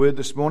Word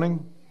this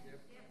morning?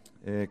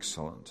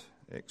 Excellent.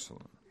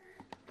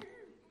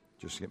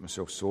 Just get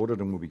myself sorted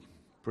and we'll be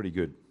pretty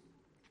good.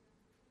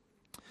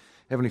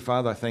 Heavenly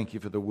Father, I thank you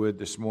for the word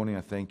this morning.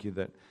 I thank you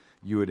that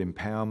you would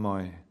empower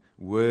my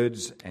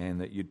words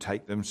and that you'd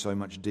take them so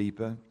much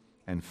deeper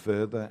and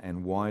further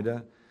and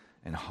wider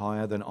and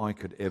higher than I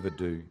could ever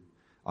do.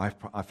 I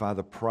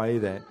Father, pray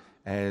that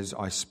as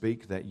I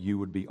speak, that you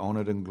would be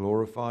honored and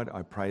glorified.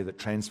 I pray that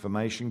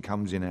transformation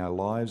comes in our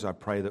lives. I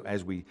pray that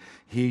as we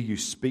hear you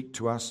speak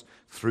to us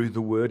through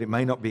the word, it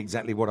may not be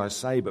exactly what I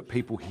say, but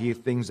people hear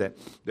things that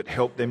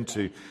help them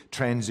to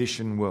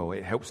transition well.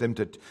 It helps them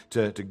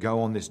to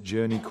go on this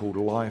journey called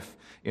life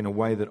in a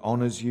way that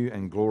honors you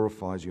and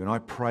glorifies you. And I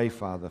pray,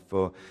 Father,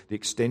 for the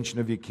extension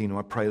of your kingdom.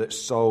 I pray that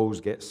souls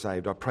get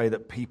saved. I pray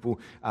that people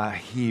are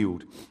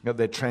healed, that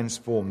they're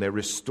transformed, they're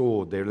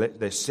restored,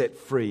 they're set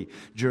free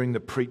during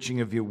the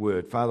preaching of your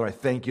word. Father, I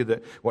thank you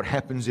that what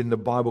happens in the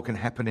Bible can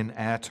happen in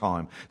our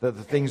time, that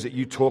the things that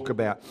you talk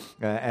about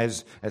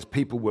as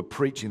people were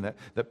preaching,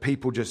 that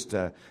people just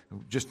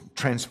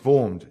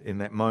transformed in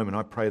that moment.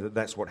 I pray that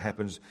that's what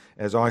happens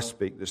as I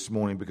speak this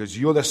morning, because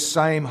you're the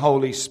same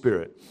Holy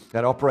Spirit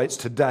that operates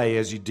today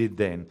as you did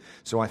then.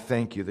 So I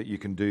thank you that you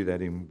can do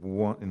that in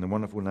the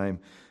wonderful name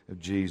of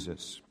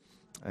Jesus.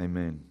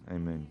 Amen.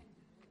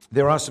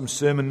 There are some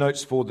sermon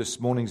notes for this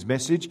morning's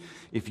message.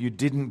 If you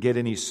didn't get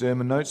any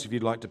sermon notes, if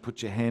you'd like to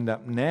put your hand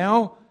up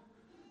now,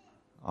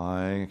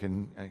 I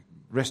can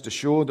rest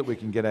assured that we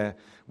can get our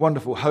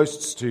wonderful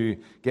hosts to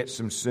get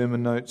some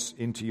sermon notes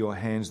into your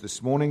hands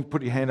this morning.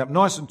 Put your hand up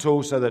nice and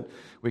tall so that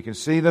we can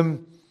see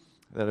them.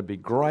 That'd be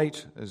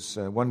great. There's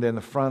one down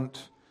the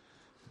front,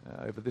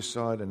 over this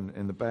side and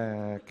in the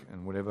back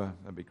and whatever.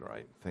 That'd be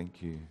great.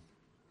 Thank you.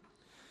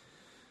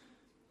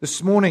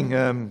 This morning,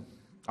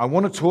 I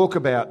want to talk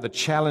about the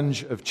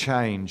challenge of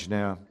change.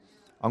 Now,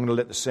 I'm going to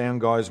let the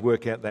sound guys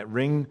work out that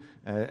ring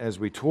as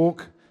we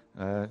talk.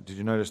 Did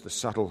you notice the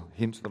subtle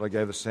hint that I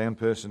gave the sound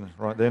person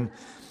right then?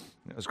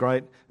 That was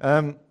great.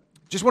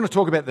 Just want to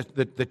talk about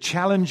the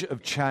challenge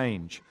of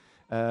change.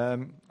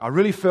 I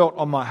really felt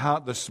on my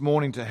heart this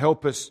morning to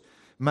help us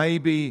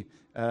maybe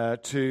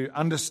to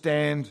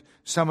understand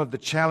some of the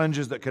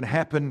challenges that can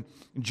happen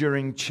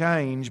during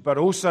change, but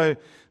also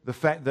the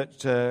fact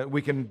that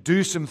we can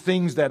do some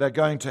things that are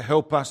going to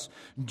help us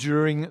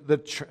during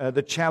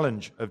the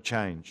challenge of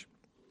change.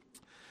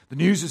 The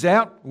news is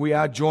out. We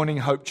are joining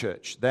Hope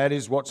Church. That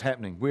is what's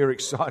happening. We're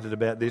excited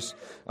about this,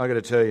 I've got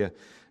to tell you.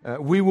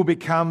 We will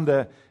become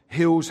the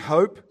Hills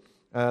Hope,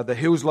 the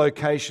Hills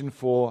location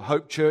for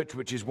Hope Church,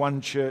 which is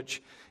one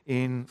church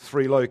in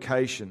 3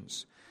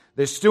 locations.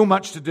 There's still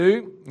much to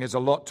do. There's a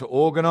lot to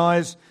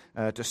organise,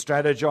 to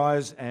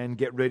strategise and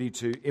get ready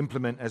to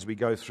implement as we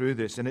go through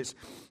this. And it's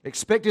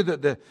expected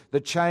that the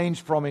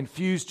change from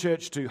Infused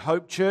Church to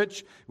Hope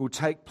Church will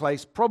take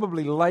place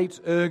probably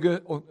late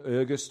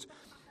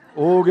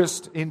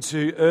August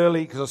into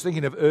early, because I was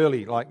thinking of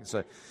early, late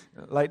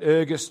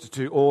August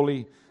to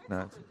early.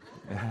 No,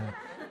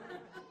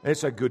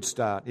 it's a good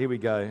start. Here we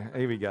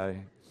go.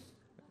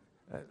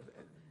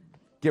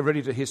 Get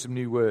ready to hear some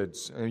new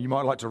words. You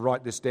might like to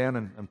write this down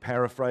and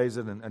paraphrase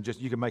it, and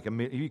just you can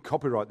if you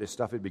copyright this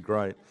stuff, it'd be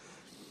great.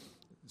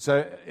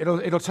 So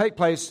it'll take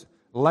place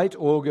late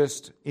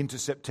August into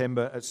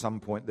September at some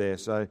point there.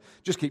 So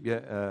just keep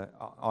your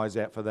eyes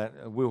out for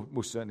that.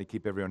 We'll certainly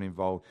keep everyone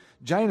involved.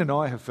 Jane and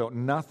I have felt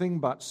nothing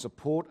but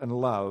support and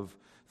love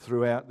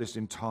throughout this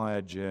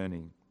entire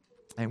journey,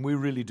 and we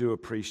really do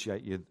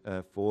appreciate you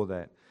for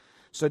that.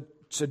 So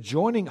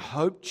joining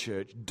Hope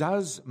Church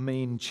does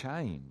mean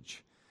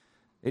change.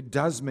 It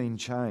does mean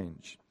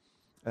change.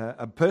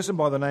 A person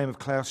by the name of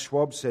Klaus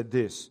Schwab said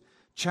this: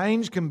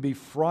 change can be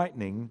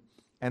frightening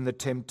and the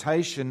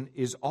temptation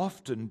is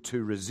often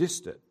to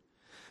resist it.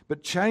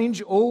 But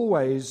change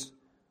almost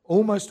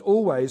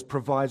always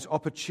provides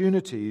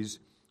opportunities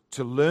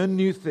to learn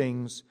new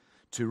things,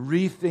 to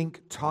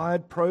rethink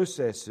tired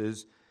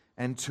processes,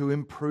 and to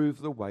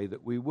improve the way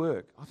that we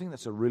work. I think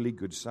that's a really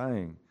good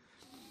saying.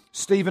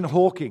 Stephen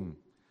Hawking,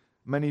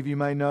 many of you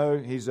may know,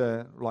 he's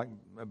a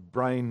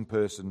brain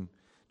person,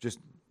 just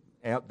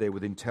out there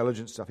with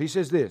intelligent stuff. He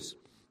says this: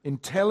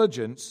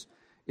 intelligence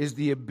is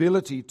the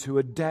ability to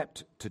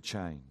adapt to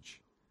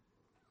change.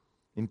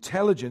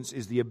 Intelligence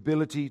is the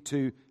ability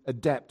to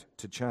adapt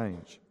to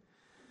change.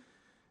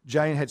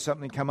 Jane had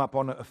something come up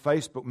on a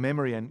Facebook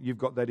memory, and you've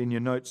got that in your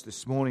notes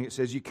this morning. It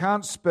says you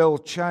can't spell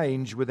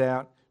challenge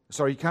without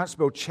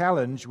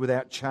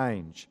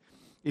change.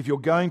 If you're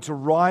going to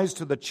rise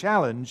to the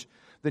challenge,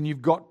 then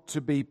you've got to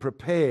be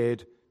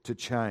prepared to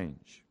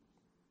change.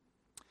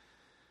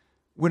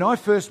 When I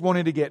first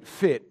wanted to get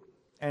fit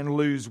and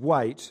lose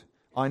weight,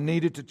 I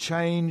needed to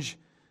change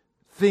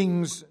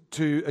things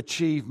to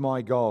achieve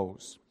my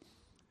goals.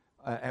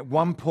 At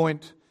one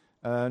point,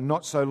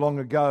 not so long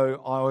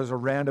ago, I was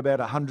around about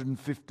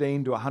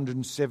 115 to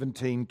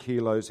 117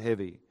 kilos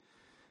heavy.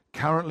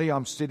 Currently,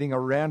 I'm sitting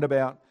around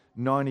about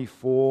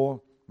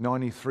 94,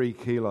 93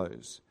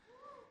 kilos.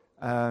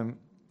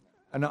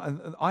 And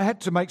I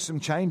had to make some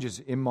changes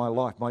in my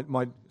life.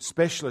 My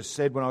specialist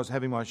said when I was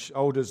having my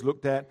shoulders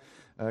looked at,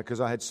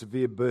 because I had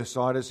severe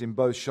bursitis in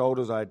both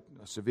shoulders, I had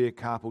a severe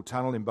carpal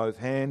tunnel in both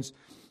hands.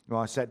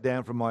 I sat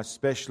down from my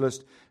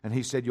specialist and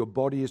he said, your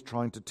body is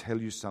trying to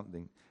tell you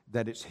something,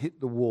 that it's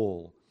hit the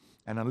wall.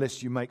 And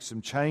unless you make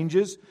some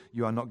changes,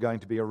 you are not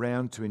going to be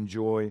around to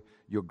enjoy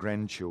your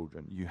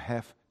grandchildren. You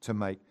have to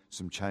make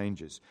some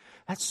changes.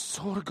 That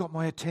sort of got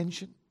my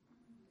attention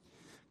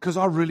because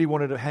I really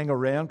wanted to hang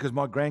around because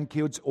my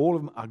grandkids, all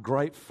of them are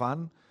great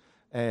fun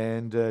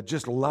and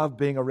just love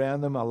being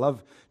around them. I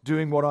love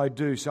doing what I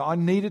do. So I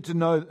needed to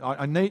know,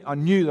 I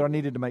knew that I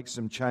needed to make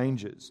some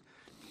changes.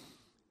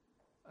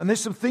 And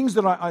there's some things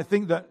that I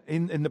think that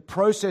in the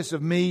process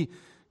of me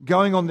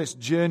going on this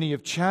journey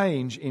of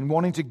change, in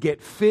wanting to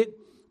get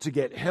fit, to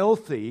get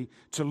healthy,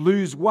 to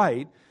lose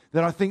weight,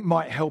 that I think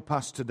might help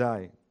us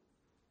today.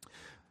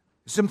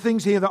 Some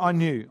things here that I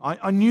knew.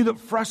 I knew that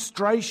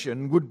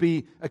frustration would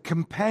be a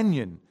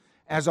companion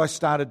as I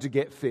started to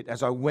get fit,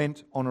 as I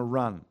went on a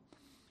run.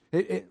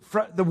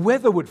 The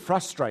weather would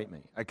frustrate me,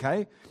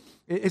 okay?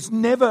 It's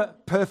never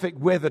perfect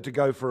weather to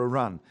go for a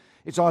run.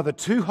 It's either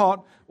too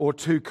hot or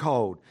too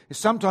cold.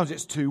 Sometimes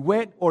it's too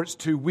wet or it's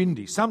too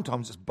windy.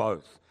 Sometimes it's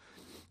both.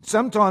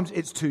 Sometimes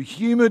it's too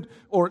humid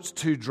or it's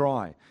too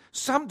dry.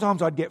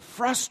 Sometimes I'd get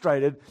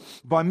frustrated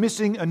by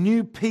missing a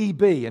new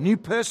PB, a new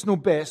personal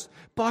best,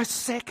 by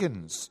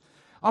seconds.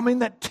 I mean,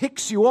 that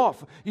ticks you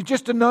off. You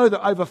just to know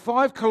that over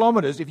 5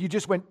 kilometres, if you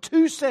just went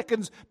 2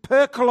 seconds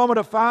per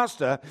kilometre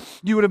faster,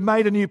 you would have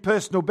made a new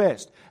personal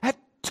best. That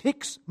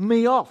ticks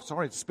me off.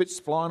 Sorry, spit's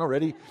flying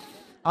already.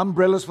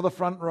 Umbrellas for the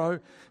front row.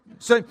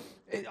 So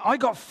I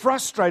got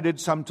frustrated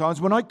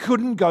sometimes when I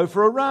couldn't go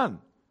for a run.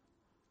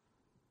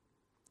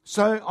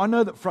 So I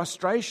know that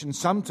frustration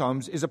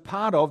sometimes is a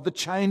part of the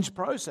change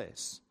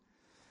process.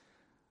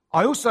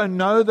 I also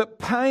know that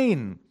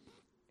pain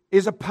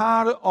is a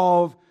part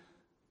of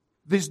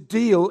this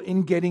deal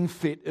in getting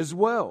fit as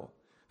well.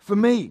 For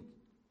me,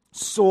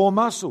 sore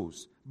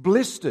muscles,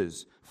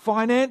 blisters,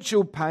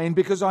 financial pain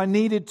because I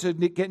needed to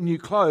get new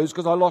clothes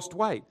because I lost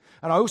weight.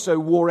 And I also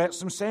wore out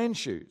some sand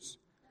shoes.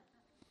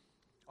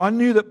 I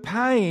knew that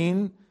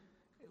pain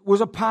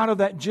was a part of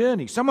that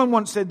journey. Someone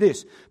once said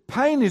this,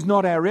 pain is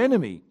not our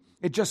enemy.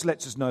 It just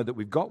lets us know that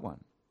we've got one.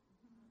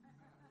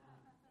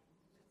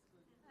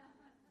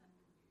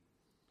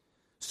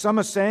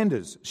 Summer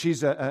Sanders,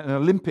 she's an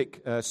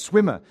Olympic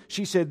swimmer.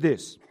 She said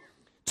this,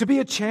 to be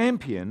a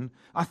champion,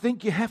 I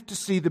think you have to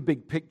see the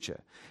big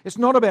picture. It's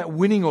not about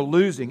winning or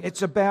losing.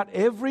 It's about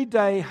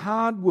everyday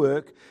hard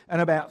work and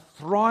about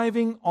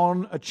thriving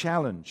on a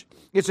challenge.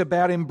 It's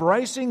about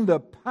embracing the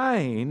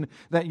pain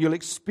that you'll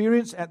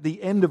experience at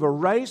the end of a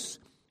race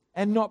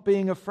and not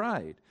being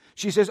afraid.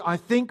 She says, I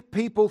think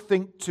people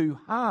think too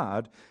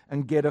hard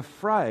and get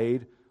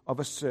afraid of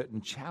a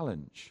certain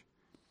challenge.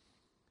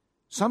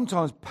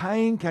 Sometimes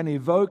pain can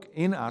evoke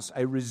in us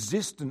a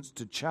resistance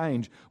to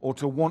change or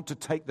to want to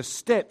take the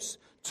steps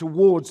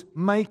towards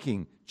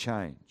making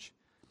change.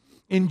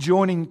 In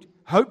joining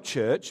Hope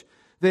Church,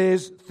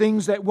 there's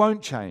things that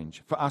won't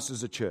change for us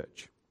as a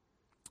church.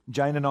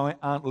 Jane and I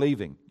aren't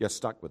leaving. You're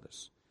stuck with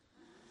us.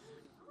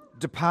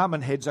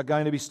 Department heads are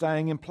going to be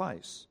staying in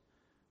place.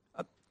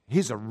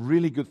 Here's a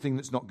really good thing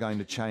that's not going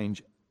to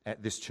change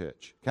at this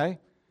church, okay?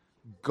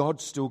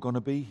 God's still going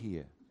to be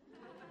here.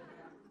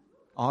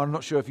 I'm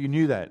not sure if you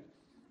knew that.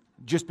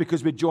 Just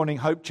because we're joining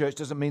Hope Church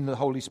doesn't mean the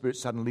Holy Spirit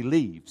suddenly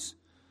leaves,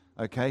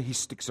 okay? He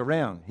sticks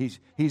around. He's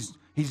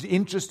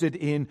interested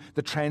in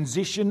the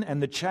transition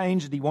and the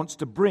change that he wants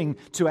to bring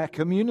to our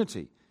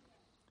community,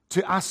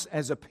 to us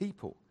as a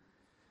people.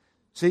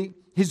 See,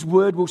 his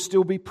word will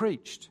still be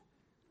preached.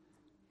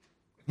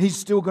 He's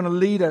still going to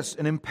lead us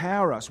and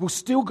empower us. We're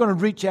still going to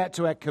reach out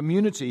to our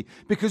community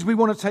because we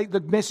want to take the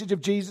message of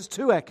Jesus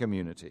to our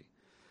community.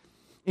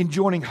 In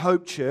joining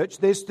Hope Church,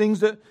 there's things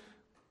that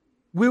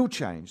will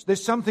change.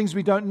 There's some things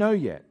we don't know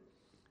yet.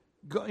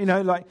 You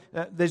know,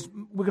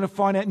 we're going to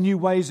find out new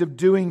ways of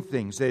doing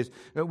things.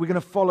 We're going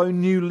to follow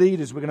new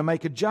leaders. We're going to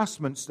make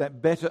adjustments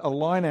that better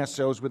align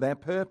ourselves with our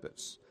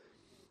purpose.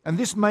 And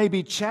this may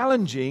be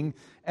challenging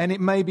and it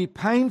may be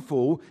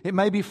painful. It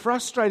may be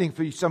frustrating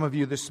for some of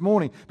you this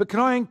morning. But can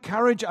I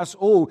encourage us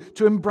all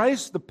to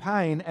embrace the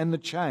pain and the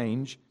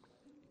change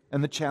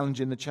and the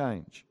challenge in the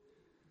change?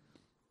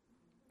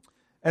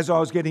 As I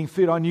was getting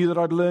fit, I knew that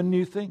I'd learn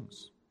new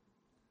things.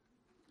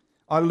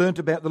 I learnt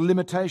about the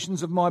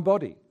limitations of my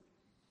body.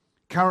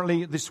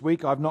 Currently, this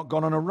week, I've not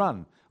gone on a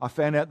run. I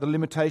found out the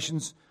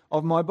limitations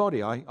of my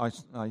body. I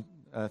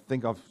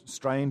think I've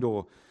strained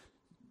or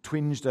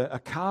twinged a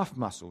calf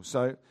muscle,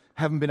 so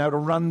haven't been able to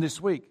run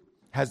this week.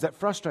 Has that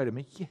frustrated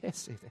me?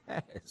 Yes, it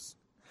has.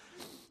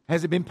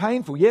 Has it been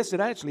painful? Yes, it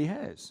actually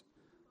has.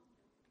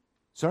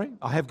 Sorry,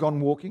 I have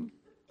gone walking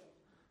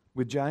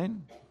with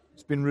Jane.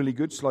 It's been really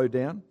good, slow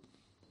down.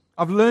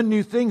 I've learned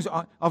new things.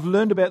 I've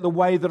learned about the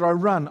way that I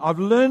run. I've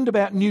learned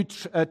about new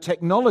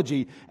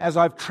technology as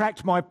I've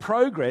tracked my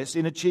progress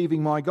in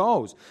achieving my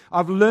goals.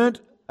 I've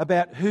learned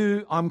about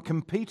who I'm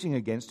competing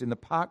against in the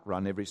park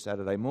run every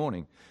Saturday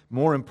morning.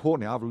 More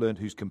importantly, I've learned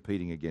who's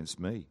competing against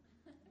me.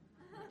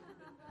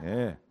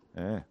 Yeah.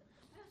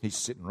 He's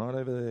sitting right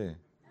over there.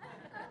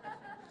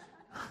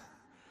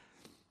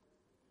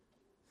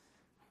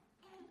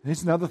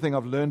 Here's another thing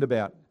I've learned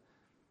about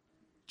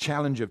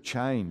challenge of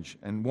change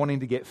and wanting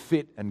to get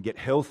fit and get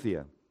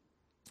healthier.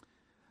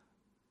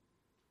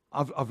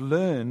 I've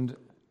learned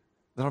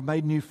that I've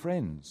made new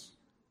friends.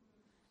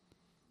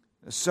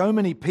 So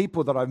many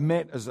people that I've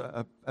met as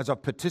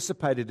I've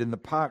participated in the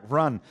park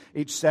run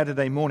each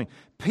Saturday morning.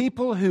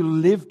 People who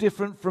live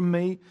different from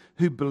me,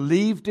 who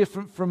believe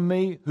different from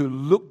me, who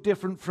look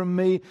different from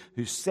me,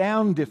 who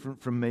sound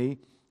different from me,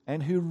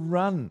 and who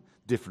run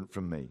different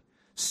from me.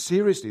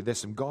 Seriously, there's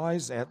some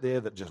guys out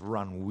there that just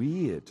run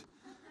weird.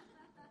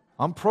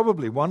 I'm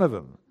probably one of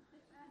them.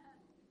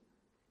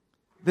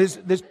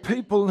 There's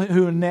people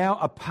who are now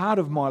a part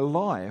of my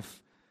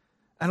life,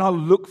 and I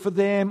look for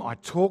them, I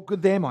talk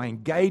with them, I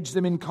engage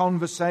them in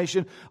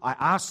conversation, I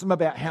ask them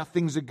about how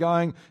things are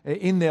going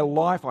in their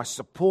life, I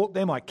support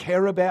them, I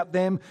care about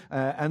them,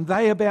 and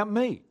they about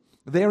me.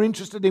 They're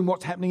interested in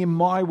what's happening in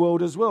my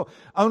world as well.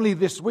 Only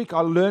this week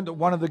I learned that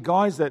one of the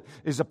guys that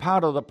is a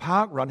part of the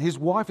park run, his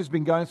wife has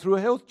been going through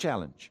a health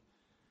challenge.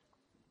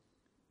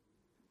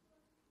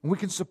 And we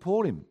can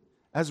support him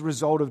as a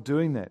result of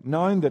doing that,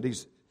 knowing that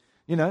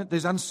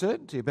there's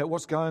uncertainty about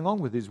what's going on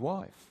with his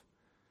wife.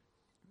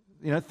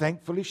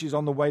 Thankfully she's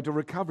on the way to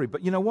recovery.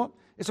 But you know what?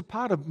 It's a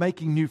part of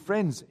making new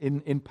friends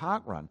in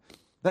park run.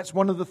 That's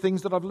one of the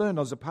things that I've learned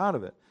as a part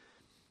of it.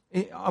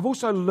 I've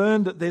also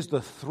learned that there's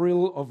the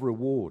thrill of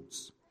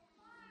rewards.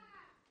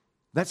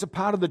 That's a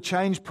part of the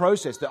change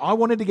process. That I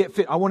wanted to get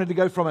fit. I wanted to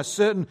go from a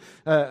certain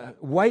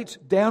weight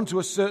down to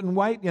a certain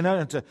weight,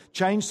 and to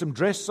change some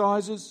dress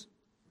sizes.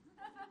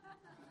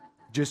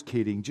 Just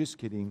kidding.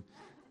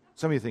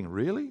 Some of you think,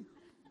 really?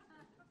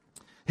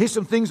 Here's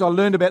some things I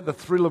learned about the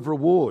thrill of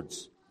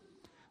rewards.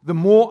 The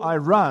more I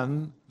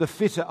run, the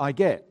fitter I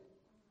get.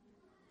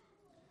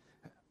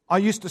 I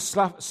used to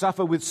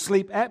suffer with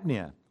sleep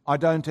apnea. I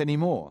don't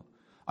anymore.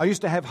 I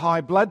used to have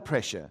high blood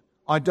pressure.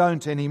 I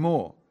don't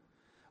anymore.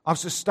 I've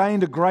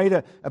sustained a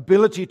greater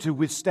ability to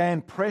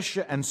withstand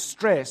pressure and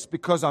stress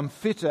because I'm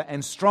fitter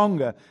and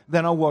stronger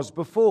than I was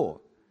before.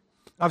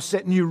 I've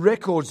set new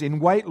records in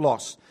weight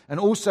loss and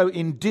also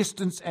in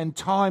distance and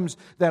times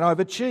that I've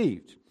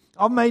achieved.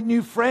 I've made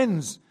new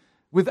friends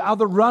with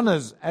other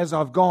runners as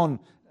I've gone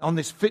on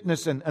this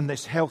fitness and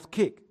this health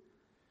kick.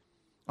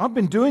 I've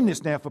been doing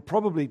this now for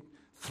probably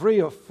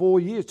 3 or 4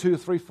 years, 2 or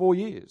 3, 4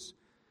 years.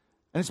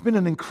 And it's been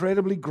an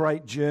incredibly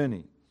great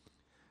journey.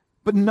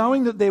 But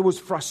knowing that there was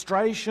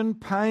frustration,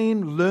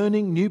 pain,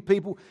 learning, new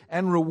people,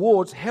 and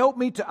rewards helped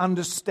me to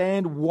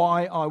understand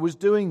why I was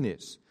doing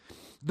this.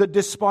 That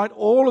despite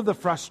all of the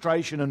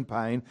frustration and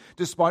pain,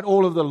 despite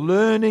all of the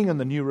learning and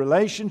the new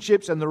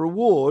relationships and the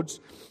rewards,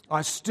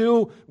 I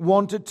still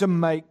wanted to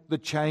make the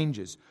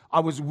changes. I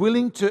was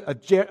willing to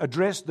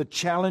address the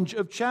challenge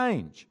of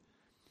change.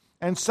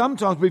 And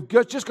sometimes we've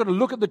just got to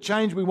look at the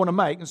change we want to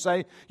make and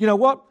say, you know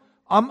what?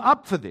 I'm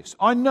up for this.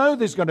 I know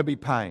there's going to be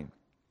pain.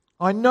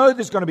 I know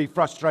there's going to be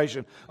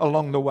frustration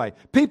along the way.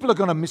 People are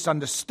going to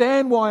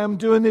misunderstand why I'm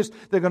doing this.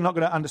 They're not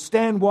going to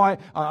understand why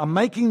I'm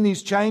making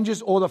these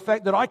changes, or the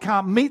fact that I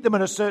can't meet them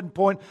at a certain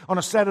point on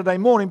a Saturday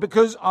morning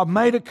because I've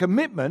made a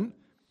commitment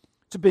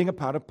to being a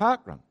part of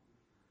Parkrun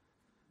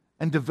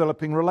and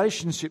developing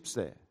relationships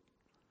there.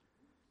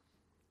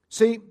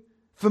 See,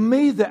 for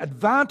me, the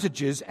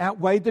advantages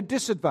outweighed the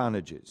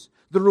disadvantages.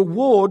 The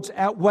rewards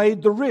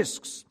outweighed the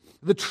risks.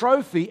 The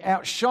trophy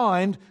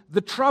outshined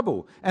the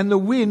trouble, and the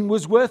win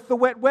was worth the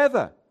wet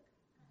weather.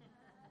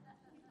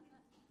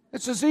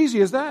 It's as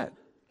easy as that.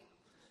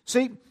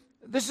 See,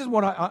 this is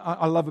what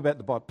I love about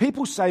the Bible.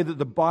 People say that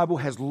the Bible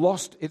has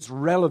lost its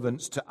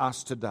relevance to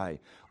us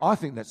today. I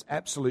think that's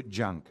absolute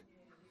junk.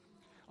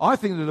 I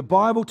think that the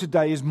Bible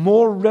today is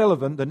more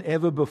relevant than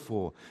ever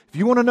before. If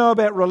you want to know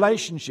about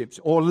relationships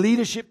or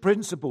leadership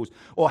principles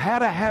or how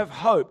to have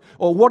hope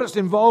or what it's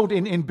involved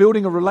in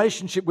building a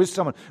relationship with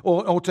someone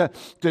or to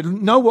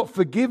know what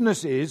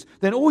forgiveness is,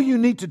 then all you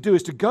need to do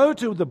is to go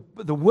to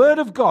the Word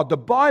of God, the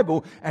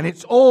Bible, and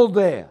it's all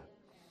there.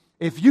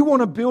 If you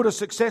want to build a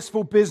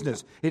successful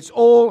business, it's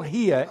all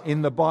here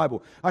in the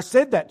Bible. I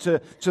said that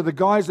to the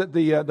guys at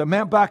the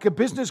Mount Barker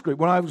Business Group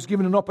when I was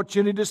given an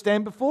opportunity to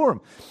stand before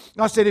them.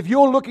 I said, if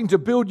you're looking to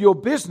build your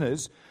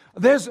business,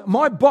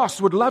 my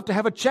boss would love to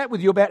have a chat with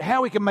you about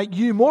how we can make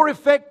you more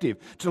effective,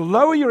 to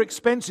lower your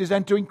expenses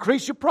and to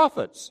increase your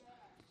profits.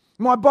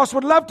 My boss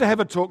would love to have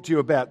a talk to you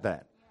about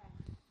that.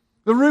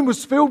 The room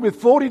was filled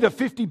with 40 to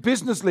 50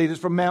 business leaders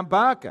from Mount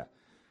Barker.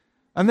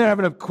 And they're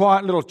having a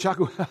quiet little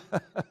chuckle.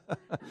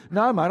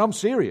 No, mate, I'm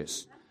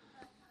serious.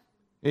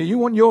 You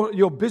want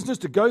your business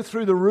to go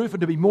through the roof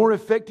and to be more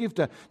effective,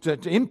 to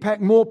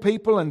impact more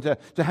people and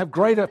to have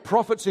greater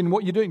profits in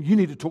what you're doing, you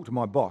need to talk to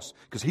my boss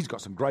because he's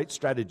got some great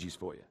strategies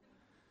for you.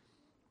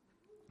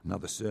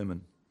 Another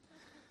sermon.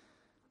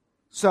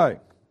 So,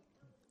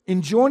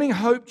 In joining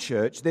Hope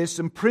Church, there's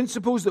some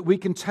principles that we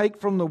can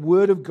take from the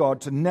Word of God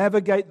to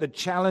navigate the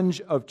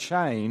challenge of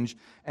change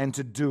and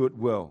to do it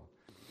well.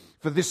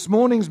 For this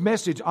morning's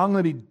message, I'm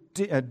going to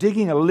be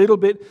digging a little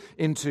bit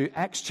into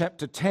Acts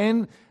chapter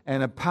 10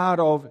 and a part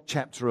of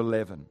chapter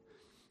 11.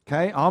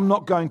 Okay, I'm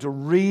not going to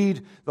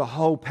read the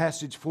whole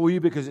passage for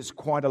you because it's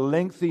quite a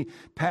lengthy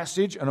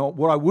passage. And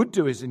what I would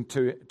do is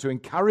to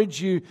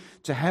encourage you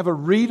to have a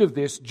read of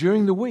this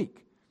during the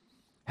week.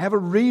 Have a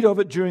read of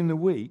it during the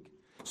week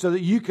so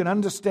that you can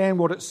understand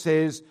what it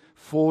says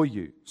for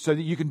you, so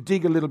that you can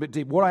dig a little bit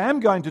deep. What I am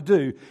going to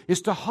do is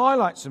to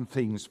highlight some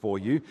things for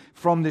you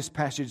from this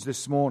passage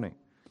this morning.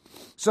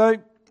 So,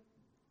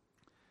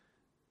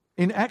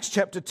 in Acts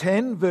chapter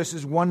 10,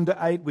 verses 1 to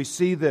 8, we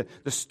see the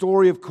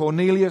story of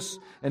Cornelius,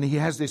 and he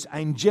has this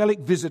angelic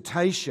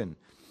visitation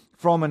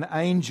from an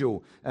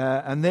angel.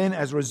 And then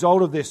as a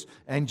result of this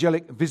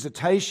angelic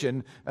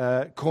visitation,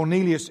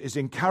 Cornelius is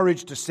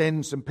encouraged to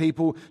send some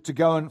people to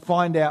go and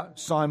find out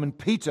Simon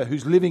Peter,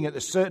 who's living at the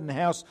certain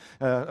house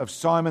of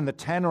Simon the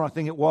tanner, I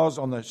think it was,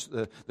 on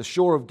the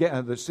shore of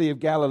the Sea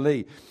of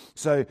Galilee.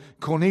 So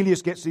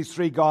Cornelius gets these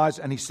three guys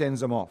and he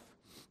sends them off.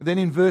 Then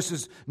in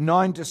verses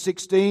 9 to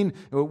 16,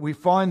 we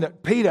find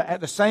that Peter, at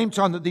the same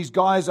time that these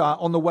guys are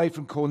on the way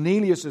from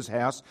Cornelius'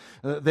 house,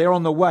 they're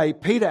on the way.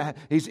 Peter,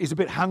 he's a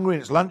bit hungry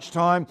and it's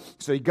lunchtime,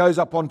 so he goes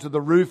up onto the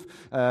roof,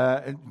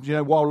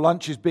 while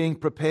lunch is being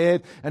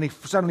prepared, and he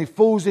suddenly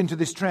falls into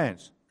this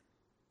trance.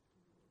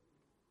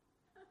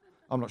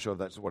 I'm not sure if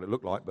that's what it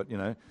looked like, but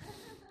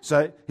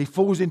So he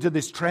falls into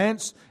this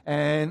trance,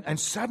 and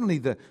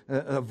suddenly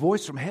a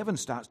voice from heaven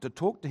starts to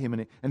talk to him,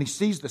 and he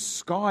sees the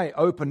sky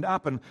opened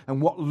up, and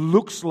what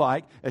looks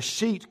like a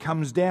sheet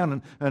comes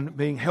down and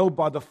being held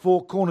by the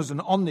four corners,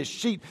 and on this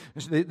sheet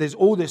there's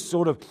all this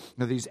sort of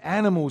these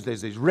animals,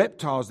 there's these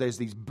reptiles, there's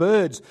these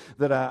birds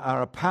that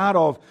are a part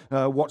of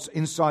what's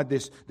inside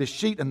this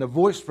sheet, and the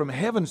voice from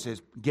heaven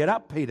says, "Get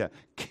up, Peter,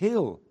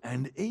 kill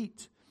and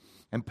eat."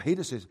 And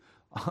Peter says,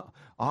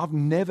 "I've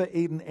never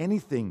eaten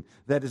anything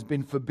that has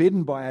been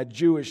forbidden by our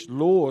Jewish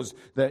laws,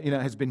 that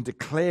has been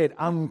declared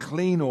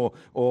unclean or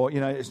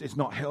it's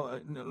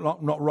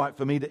not right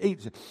for me to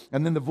eat."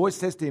 And then the voice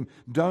says to him,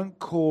 "Don't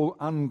call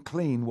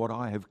unclean what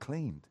I have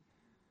cleaned,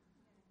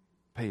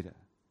 Peter."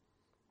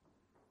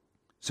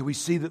 So we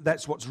see that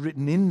that's what's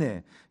written in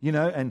there,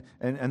 and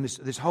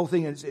this whole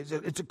thing,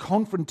 it's a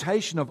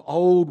confrontation of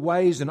old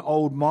ways and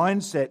old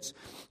mindsets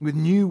with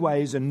new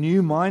ways and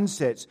new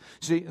mindsets.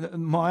 See,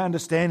 my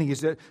understanding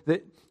is that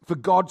for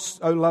God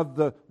so loved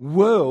the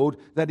world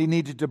that he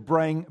needed to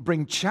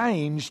bring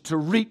change to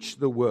reach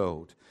the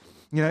world.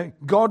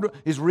 God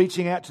is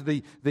reaching out to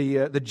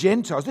the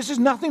Gentiles. This has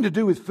nothing to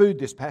do with food,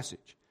 this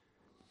passage.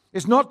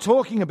 It's not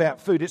talking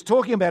about food. It's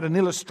talking about an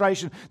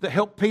illustration that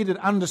helped Peter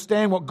to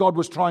understand what God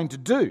was trying to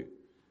do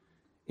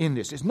in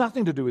this. It's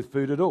nothing to do with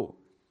food at all.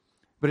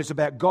 But it's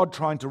about God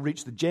trying to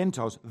reach the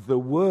Gentiles, the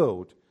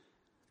world,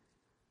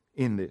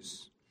 in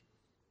this.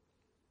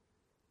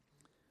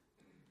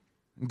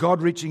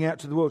 God reaching out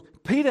to the world.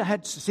 Peter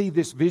had to see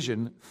this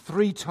vision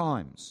 3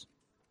 times.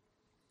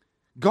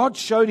 God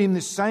showed him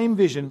this same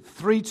vision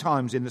 3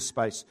 times in the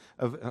space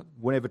of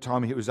whenever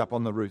time he was up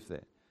on the roof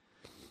there.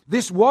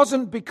 This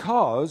wasn't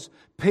because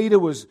Peter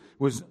was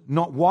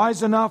not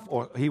wise enough,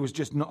 or he was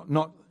just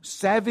not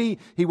savvy,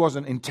 he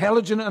wasn't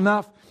intelligent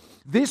enough.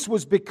 This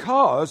was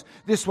because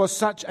this was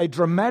such a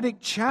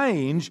dramatic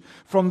change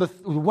from the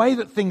way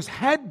that things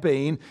had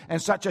been, and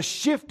such a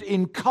shift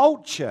in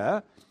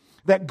culture,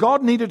 that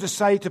God needed to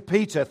say to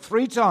Peter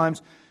 3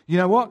 times, "You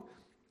know what?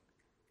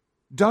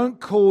 Don't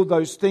call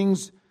those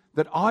things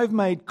that I've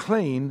made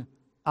clean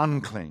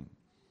unclean."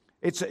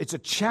 It's a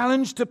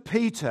challenge to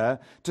Peter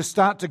to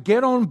start to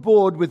get on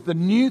board with the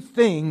new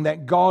thing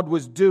that God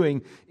was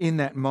doing in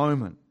that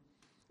moment.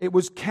 It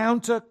was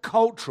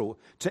counter-cultural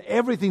to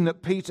everything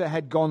that Peter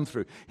had gone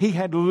through. He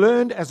had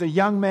learned as a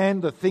young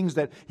man the things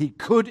that he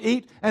could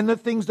eat and the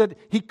things that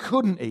he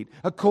couldn't eat,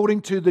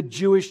 according to the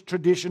Jewish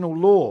traditional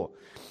law.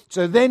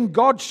 So then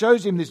God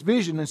shows him this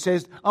vision and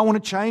says, "I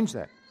want to change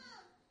that."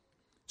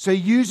 So he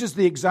uses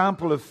the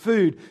example of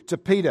food to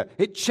Peter.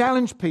 It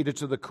challenged Peter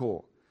to the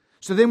core.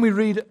 So then we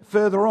read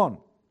further on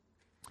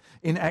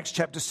in Acts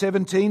chapter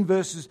 17,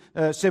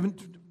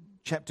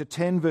 chapter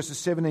 10, verses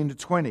 17 to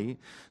 20.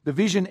 The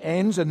vision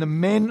ends and the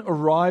men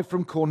arrive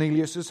from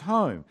Cornelius'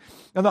 home.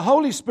 And the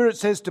Holy Spirit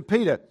says to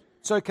Peter,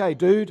 "It's okay,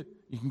 dude.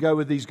 You can go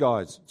with these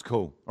guys. It's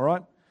cool. All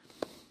right?"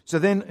 So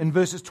then in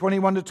verses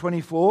 21 to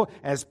 24,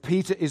 as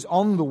Peter is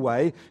on the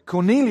way,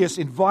 Cornelius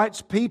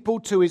invites people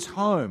to his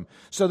home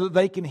so that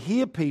they can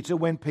hear Peter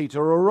when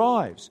Peter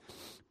arrives.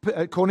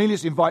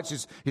 Cornelius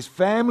invites his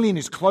family and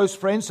his close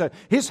friends, so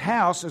his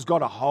house has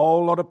got a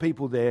whole lot of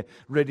people there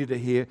ready to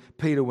hear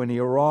Peter when he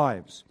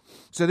arrives.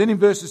 So then in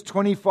verses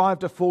 25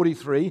 to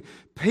 43,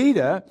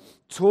 Peter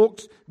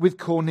talks with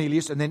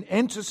Cornelius, and then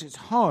enters his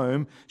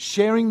home,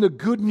 sharing the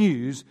good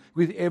news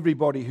with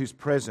everybody who's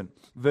present.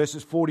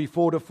 Verses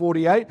 44 to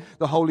 48,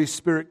 the Holy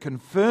Spirit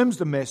confirms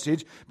the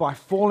message by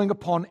falling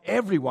upon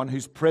everyone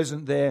who's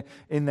present there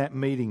in that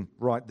meeting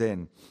right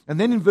then. And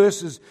then in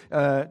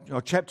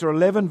chapter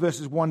 11,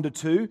 verses 1 to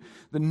 2,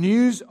 the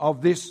news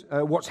of this,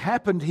 what's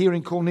happened here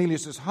in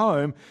Cornelius'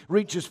 home,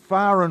 reaches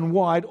far and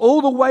wide,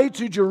 all the way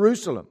to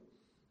Jerusalem.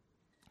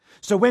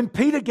 So when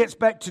Peter gets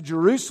back to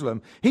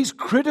Jerusalem, he's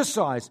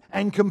criticized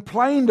and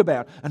complained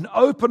about and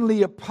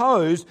openly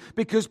opposed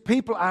because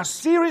people are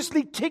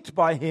seriously ticked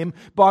by him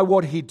by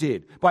what he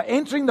did. By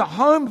entering the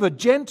home of a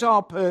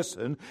Gentile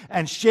person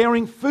and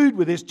sharing food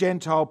with this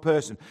Gentile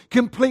person.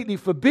 Completely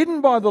forbidden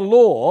by the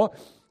law,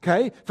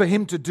 okay, for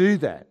him to do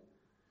that.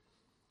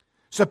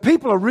 So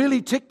people are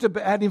really ticked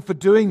at him for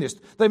doing this.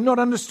 They've not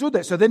understood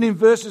that. So then in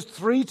verses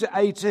 3 to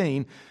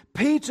 18,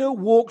 Peter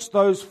walks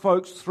those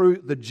folks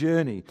through the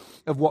journey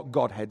of what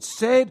God had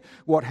said,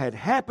 what had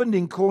happened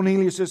in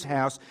Cornelius'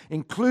 house,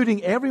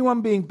 including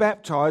everyone being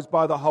baptized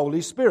by the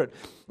Holy Spirit.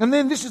 And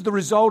then this is the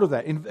result of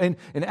that. In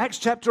Acts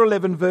chapter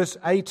 11, verse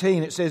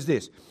 18, it says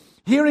this: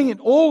 hearing it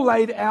all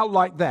laid out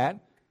like that,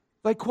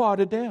 they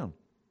quieted down.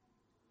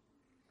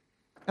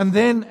 And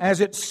then as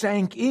it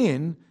sank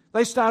in,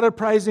 they started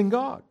praising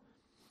God.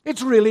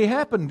 It's really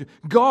happened.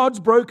 God's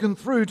broken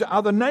through to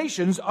other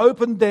nations,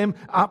 opened them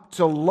up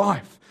to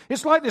life.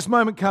 It's like this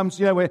moment comes,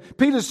 where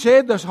Peter's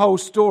shared this whole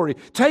story,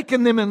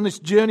 taken them on this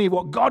journey of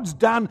what God's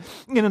done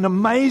in an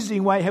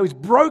amazing way, how he's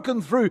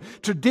broken through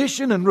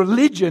tradition and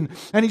religion,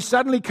 and he's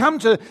suddenly come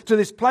to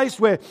this place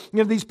where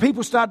these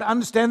people start to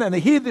understand that, and they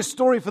hear this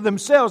story for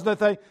themselves,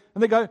 and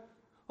they go,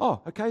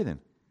 oh, okay then.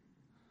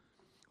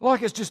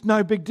 Like it's just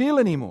no big deal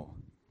anymore.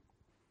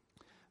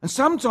 And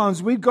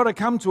sometimes we've got to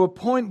come to a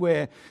point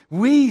where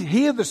we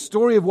hear the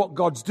story of what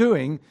God's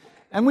doing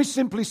and we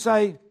simply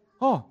say,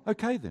 oh,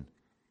 okay then.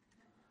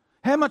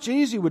 How much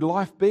easier would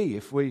life be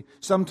if we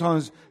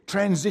sometimes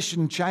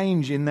transition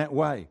change in that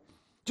way?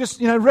 Just,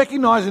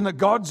 recognizing that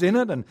God's in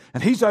it and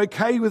he's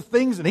okay with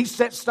things and he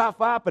sets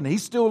stuff up and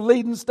he's still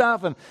leading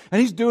stuff and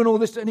he's doing all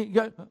this. And you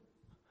go,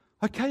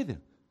 okay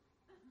then.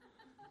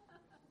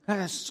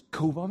 That's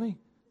cool by me.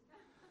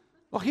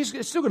 Like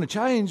it's still going to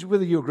change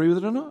whether you agree with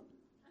it or not.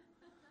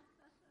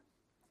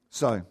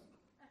 So,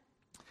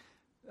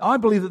 I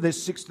believe that there's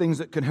 6 things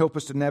that can help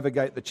us to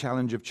navigate the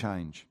challenge of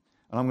change.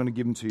 And I'm going to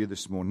give them to you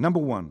this morning.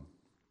 Number 1,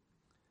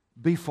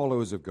 be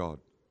followers of God.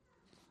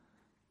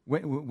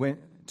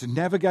 To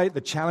navigate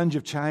the challenge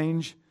of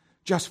change,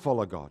 just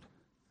follow God.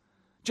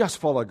 Just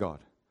follow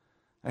God.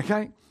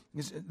 Okay?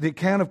 The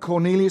account of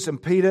Cornelius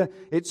and Peter,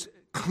 it's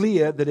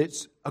clear that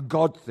it's a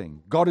God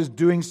thing. God is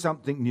doing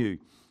something new.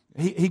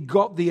 He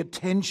got the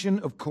attention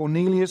of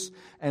Cornelius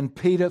and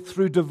Peter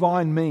through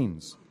divine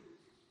means.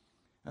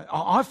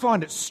 I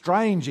find it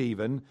strange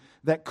even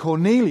that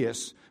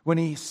Cornelius, when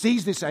he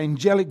sees this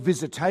angelic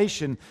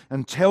visitation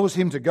and tells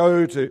him to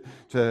go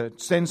to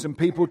send some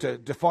people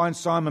to find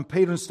Simon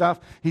Peter and stuff,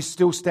 he's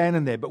still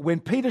standing there. But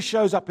when Peter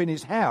shows up in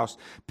his house,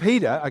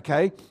 Peter,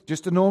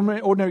 just an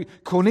ordinary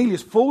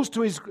Cornelius falls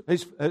to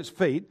his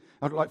feet,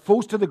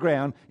 falls to the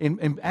ground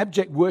in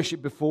abject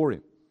worship before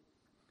him.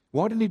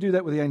 Why didn't he do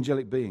that with the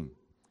angelic being?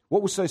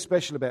 What was so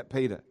special about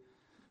Peter?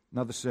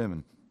 Another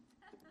sermon.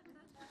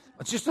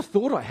 It's just a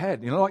thought I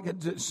had,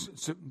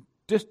 it's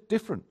just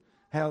different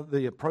how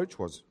the approach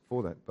was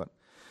for that. But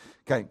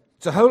okay,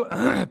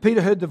 so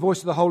Peter heard the voice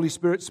of the Holy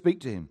Spirit speak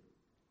to him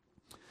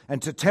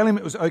and to tell him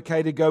it was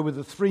okay to go with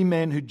the 3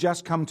 men who'd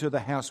just come to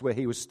the house where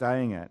he was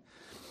staying at.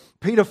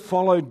 Peter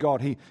followed God.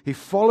 He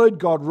followed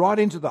God right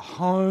into the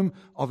home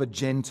of a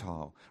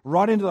Gentile,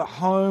 right into the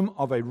home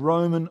of a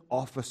Roman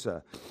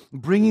officer,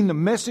 bringing the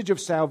message of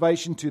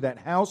salvation to that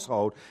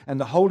household, and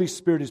the Holy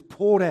Spirit is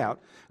poured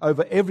out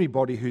over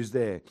everybody who's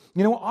there.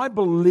 I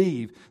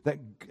believe that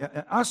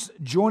us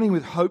joining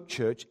with Hope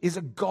Church is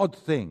a God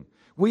thing.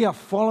 We are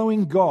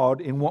following God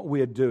in what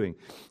we are doing.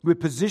 We're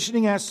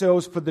positioning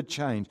ourselves for the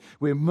change.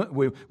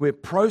 We're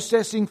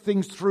processing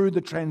things through the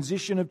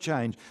transition of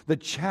change, the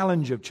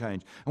challenge of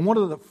change. And one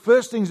of the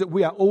first things that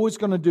we are always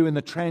going to do in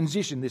the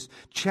transition, this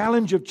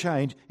challenge of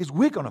change, is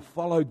we're going to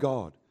follow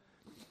God.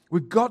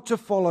 We've got to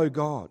follow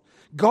God.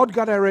 God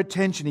got our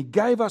attention. He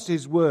gave us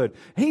His Word.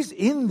 He's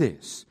in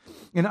this.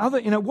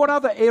 What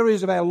other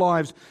areas of our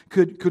lives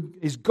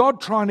is God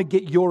trying to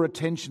get your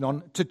attention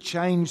on to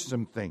change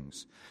some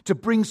things, to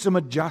bring some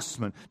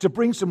adjustment, to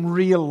bring some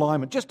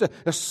realignment, just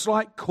a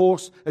slight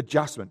course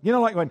adjustment?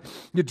 Like when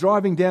you're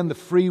driving down the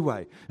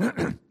freeway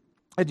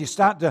and you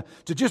start to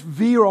just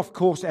veer off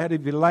course out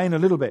of your lane a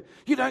little bit.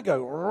 You don't go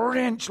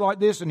wrench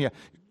like this and you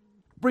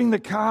bring the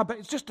car back.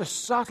 It's just a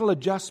subtle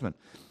adjustment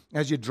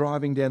as you're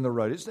driving down the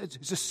road.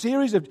 It's a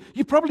series of,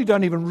 you probably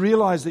don't even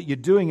realize that you're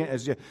doing it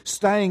as you're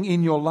staying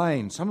in your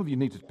lane. Some of you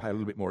need to pay a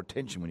little bit more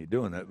attention when you're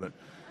doing that, but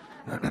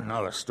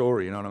another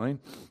story, you know what I mean?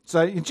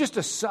 So it's just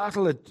a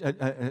subtle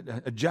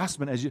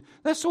adjustment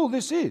that's all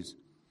this is.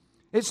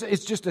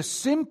 It's just a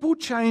simple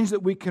change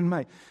that we can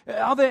make.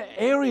 Are there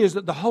areas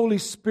that the Holy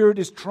Spirit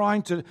is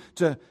trying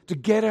to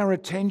get our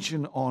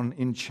attention on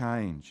in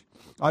change?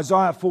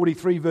 Isaiah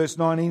 43 verse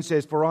 19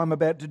 says, "For I'm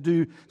about to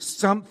do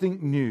something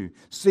new.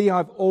 See,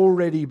 I've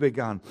already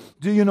begun.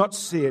 Do you not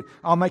see it?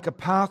 I'll make a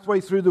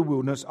pathway through the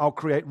wilderness. I'll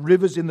create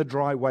rivers in the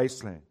dry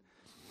wasteland."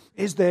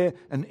 Is there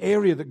an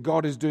area that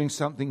God is doing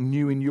something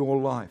new in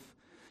your life,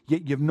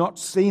 yet you've not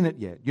seen it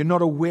yet? You're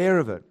not aware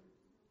of it.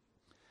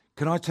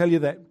 Can I tell you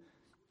that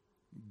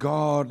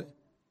God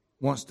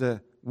wants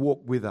to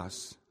walk with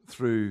us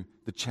through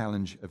the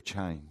challenge of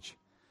change?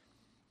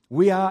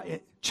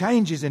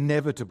 Change is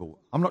inevitable.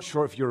 I'm not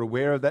sure if you're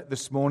aware of that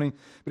this morning,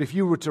 but if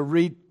you were to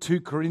read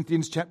 2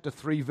 Corinthians chapter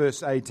 3,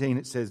 verse 18,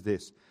 it says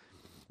this: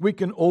 "We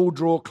can all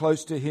draw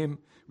close to Him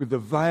with the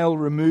veil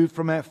removed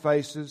from our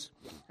faces,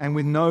 and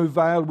with no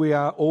veil we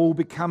are all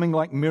becoming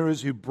like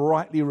mirrors who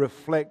brightly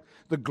reflect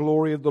the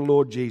glory of the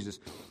Lord Jesus."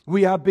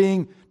 We are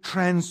being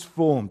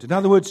transformed. In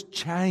other words,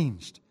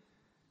 changed.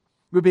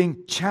 We're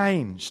being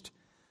changed.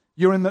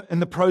 You're in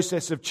the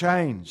process of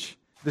change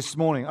this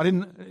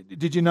morning.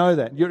 Did you know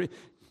that?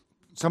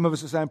 Some of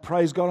us are saying,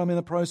 "Praise God, I'm in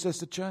the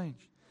process of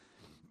change."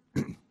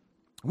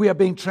 We are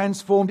being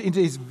transformed into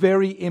His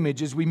very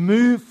image as we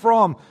move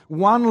from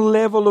one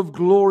level of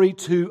glory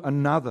to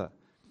another.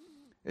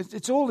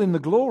 It's all in the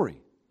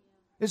glory.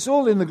 It's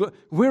all in the glory.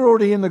 We're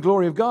already in the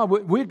glory of God.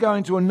 We're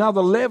going to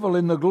another level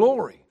in the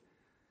glory.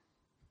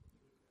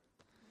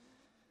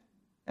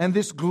 And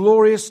this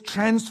glorious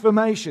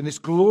transformation, this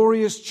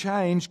glorious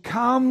change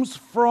comes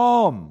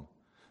from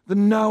the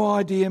No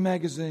Idea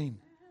magazine,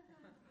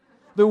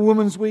 the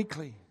Woman's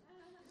Weekly,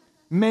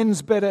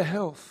 Men's Better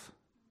Health.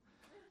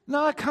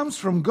 No, it comes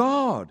from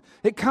God.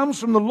 It comes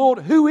from the Lord,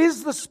 who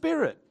is the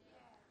Spirit.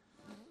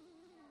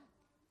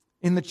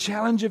 In the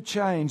challenge of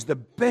change, the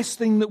best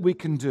thing that we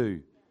can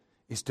do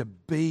is to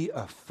be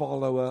a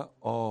follower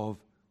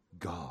of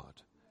God.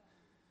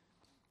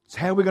 It's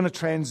how we're going to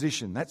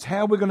transition. That's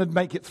how we're going to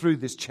make it through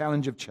this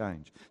challenge of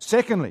change.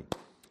 Second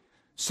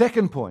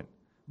point,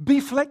 be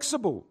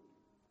flexible.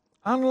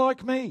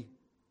 Unlike me.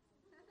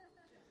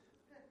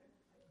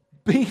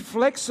 Be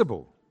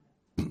flexible.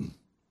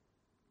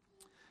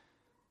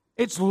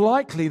 It's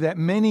likely that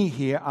many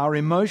here are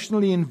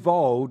emotionally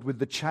involved with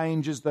the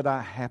changes that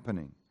are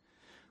happening.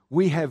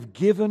 We have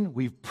given,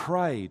 we've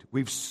prayed,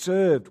 we've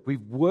served,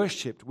 we've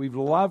worshipped, we've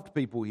loved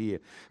people here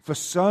for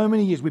so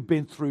many years. We've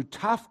been through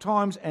tough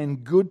times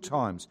and good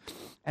times.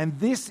 And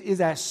this is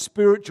our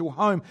spiritual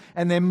home.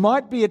 And there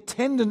might be a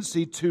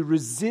tendency to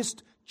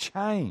resist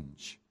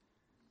change.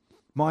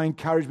 My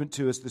encouragement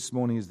to us this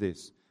morning is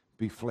this: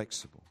 be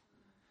flexible.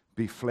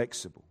 Be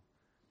flexible.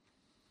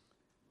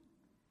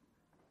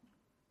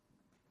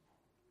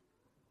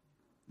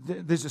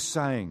 There's a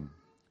saying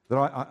that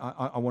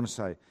I want to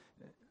say.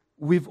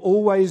 We've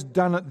always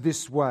done it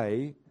this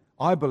way,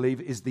 I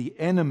believe, is the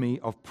enemy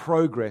of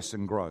progress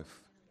and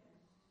growth.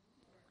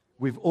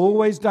 We've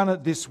always done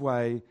it this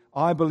way,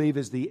 I believe,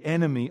 is the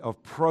enemy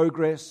of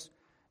progress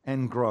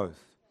and growth.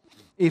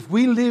 If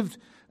we lived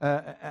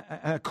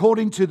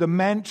according to the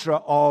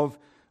mantra of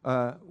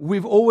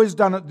we've always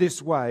done it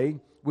this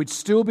way, we'd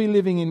still be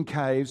living in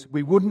caves,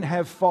 we wouldn't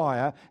have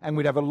fire, and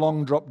we'd have a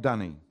long drop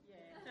dunny.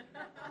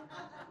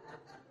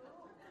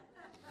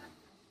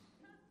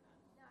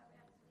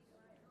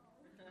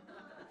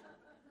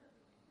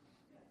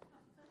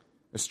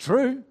 It's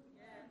true.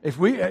 If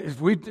we,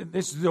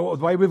 this is the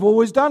way we've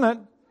always done it.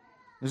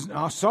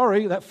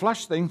 Sorry, that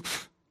flush thing.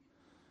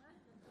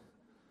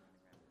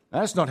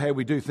 That's not how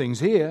we do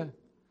things here.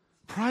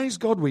 Praise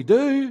God, we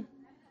do.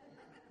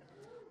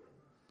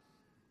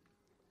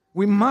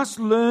 We must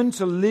learn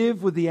to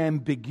live with the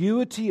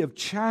ambiguity of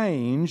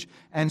change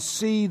and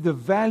see the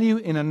value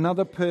in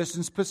another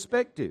person's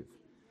perspective.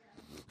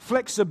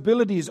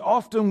 Flexibility is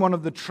often one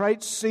of the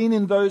traits seen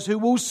in those who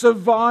will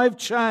survive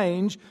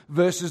change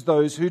versus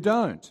those who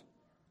don't.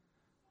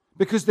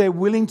 Because they're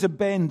willing to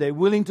bend, they're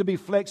willing to be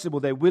flexible,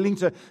 they're willing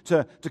to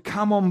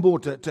come on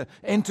board, to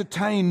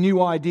entertain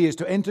new ideas,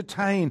 to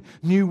entertain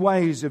new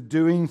ways of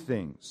doing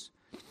things.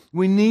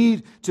 We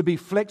need to be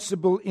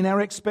flexible in our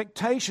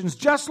expectations,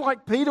 just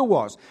like Peter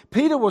was.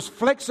 Peter was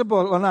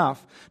flexible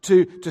enough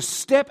to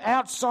step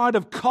outside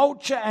of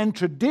culture and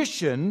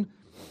tradition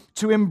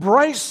to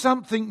embrace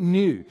something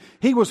new.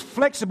 He was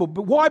flexible.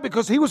 But why?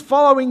 Because he was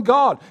following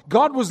God.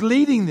 God was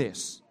leading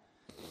this.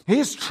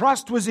 His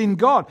trust was in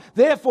God.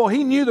 Therefore,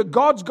 he knew that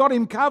God's got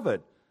him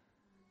covered.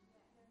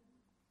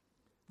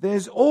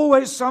 There's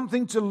always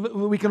something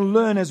we can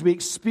learn as we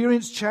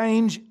experience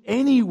change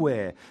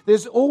anywhere.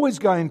 There's always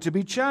going to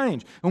be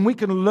change. And we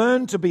can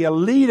learn to be a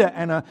leader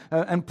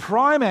and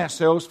prime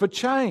ourselves for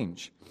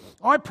change.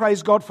 I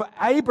praise God for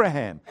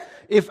Abraham.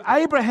 If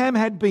Abraham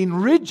had been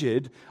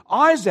rigid,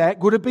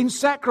 Isaac would have been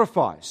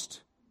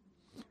sacrificed.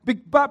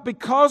 But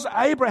because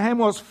Abraham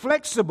was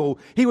flexible,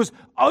 he was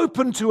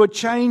open to a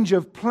change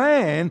of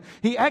plan,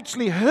 he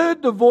actually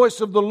heard the voice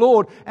of the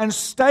Lord and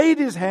stayed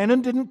his hand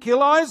and didn't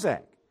kill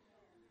Isaac.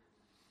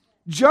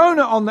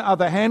 Jonah, on the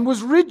other hand,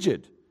 was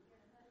rigid.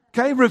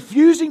 Okay,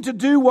 refusing to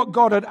do what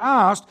God had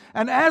asked,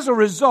 and as a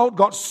result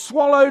got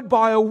swallowed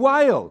by a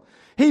whale.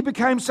 He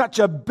became such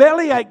a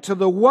bellyache to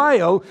the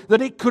whale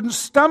that it couldn't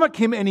stomach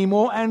him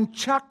anymore and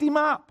chucked him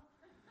up.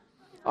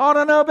 I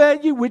don't know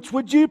about you, which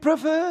would you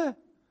prefer?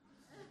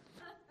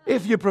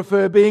 If you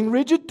prefer being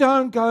rigid,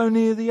 don't go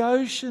near the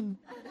ocean.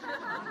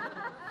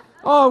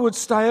 I would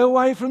stay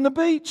away from the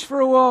beach for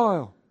a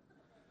while.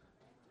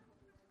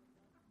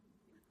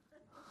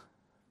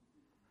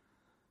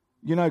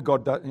 You know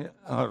God does...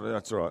 Oh,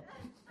 that's all right.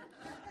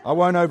 I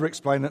won't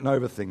over-explain it and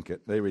overthink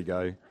it. There we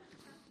go.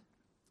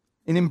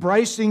 In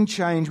embracing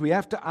change, we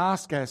have to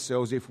ask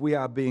ourselves if we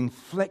are being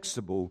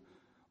flexible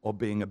or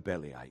being a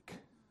bellyache.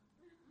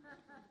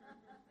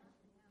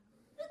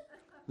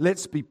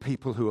 Let's be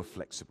people who are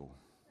flexible.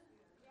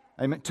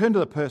 Amen. Turn to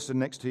the person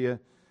next to you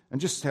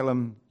and just tell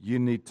them you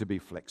need to be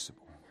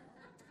flexible.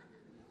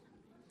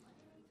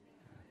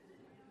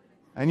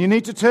 And you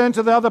need to turn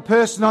to the other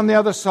person on the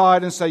other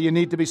side and say you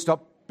need to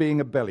stop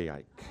being a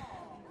bellyache.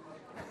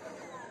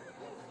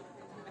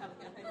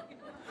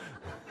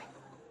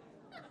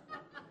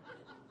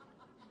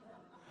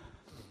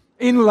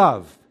 In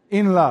love.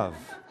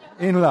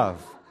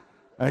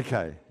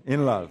 Okay,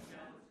 in love.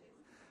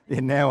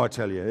 Yeah, now I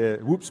tell you. Yeah,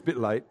 whoops, bit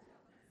late.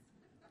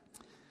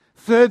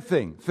 Third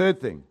thing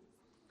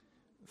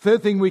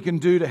we can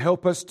do to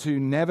help us to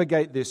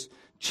navigate this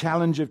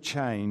challenge of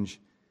change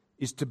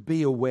is to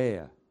be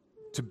aware.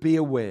 To be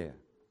aware.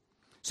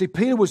 See,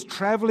 Peter was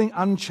traveling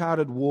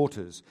uncharted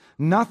waters.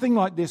 Nothing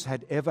like this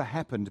had ever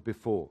happened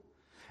before.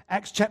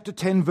 Acts chapter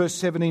 10 verse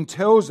 17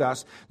 tells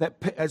us that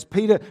as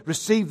Peter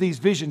received these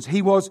visions,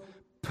 he was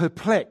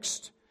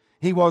perplexed.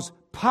 He was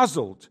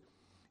puzzled.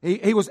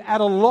 He was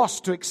at a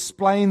loss to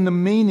explain the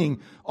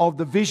meaning of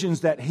the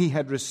visions that he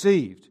had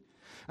received.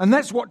 And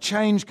that's what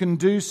change can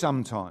do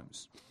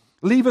sometimes.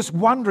 Leave us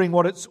wondering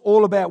what it's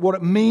all about, what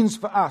it means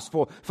for us,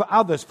 for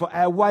others, for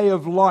our way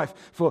of life,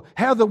 for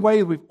how the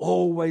way we've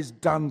always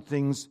done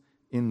things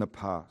in the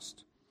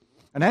past.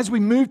 And as we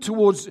move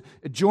towards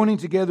joining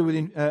together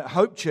within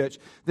Hope Church,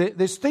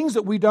 there's things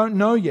that we don't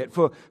know yet.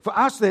 For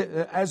us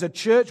as a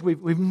church,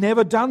 we've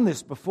never done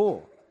this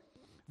before.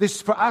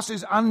 This for us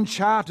is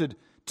uncharted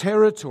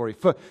territory.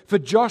 For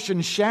Josh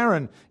and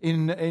Sharon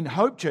in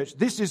Hope Church,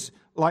 this is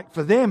like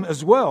for them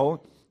as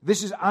well.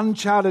 This is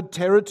uncharted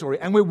territory,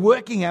 and we're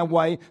working our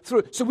way through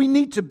it. So we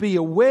need to be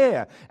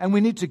aware, and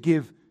we need to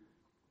give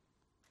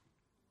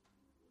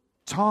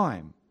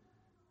time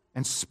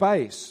and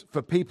space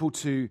for people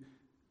to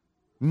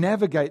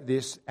navigate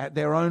this at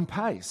their own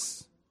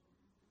pace.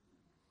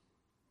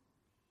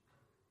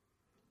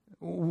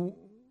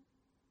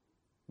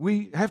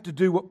 We have to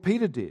do what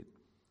Peter did.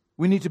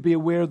 We need to be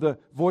aware of the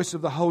voice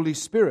of the Holy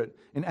Spirit.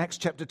 In Acts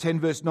chapter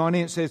 10 verse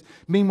 19 it says,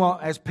 "Meanwhile,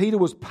 as Peter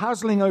was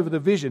puzzling over the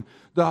vision,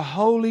 the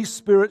Holy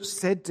Spirit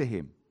said to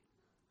him,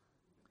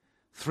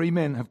 3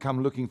 men have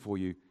come looking for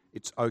you.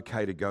 It's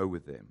okay to go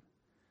with them."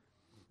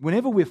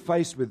 Whenever we're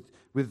faced with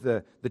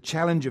the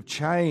challenge of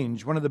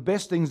change, one of the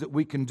best things that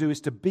we can do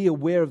is to be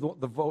aware of what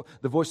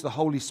the voice of the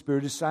Holy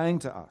Spirit is saying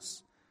to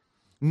us.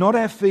 Not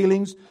our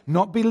feelings,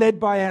 not be led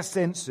by our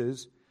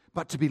senses,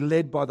 but to be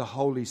led by the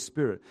Holy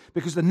Spirit.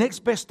 Because the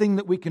next best thing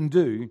that we can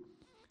do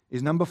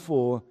is, number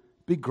 4,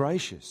 be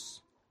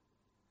gracious.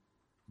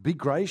 Be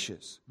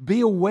gracious.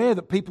 Be aware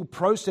that people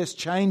process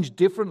change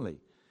differently.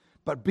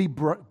 But be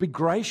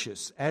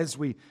gracious as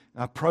we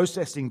are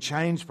processing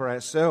change for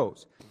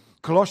ourselves.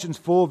 Colossians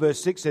 4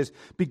 verse 6 says,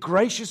 "Be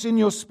gracious in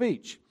your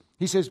speech."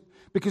 He says,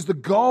 because the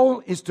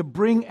goal is to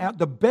bring out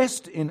the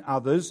best in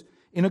others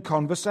in a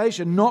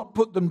conversation, not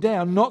put them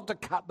down, not to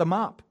cut them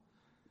up.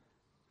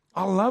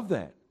 I love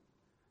that.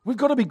 We've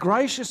got to be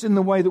gracious in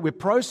the way that we're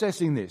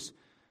processing this.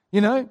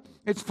 You know,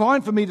 it's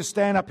fine for me to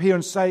stand up here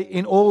and say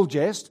in all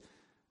jest,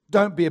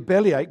 don't be a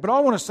bellyache, but I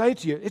want to say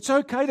to you, it's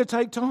okay to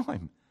take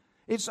time.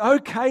 It's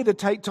okay to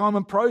take time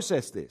and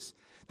process this.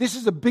 This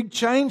is a big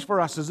change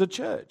for us as a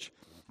church,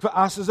 for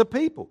us as a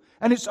people.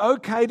 And it's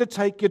okay to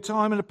take your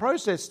time and to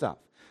process stuff.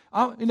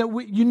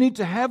 You need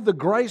to have the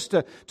grace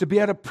to be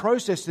able to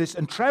process this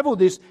and travel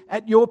this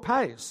at your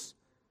pace.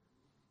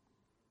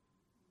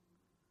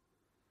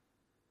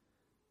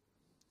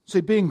 See,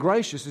 being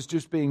gracious is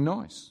just being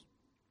nice.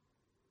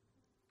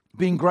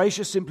 Being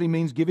gracious simply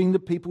means giving the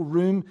people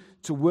room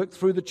to work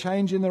through the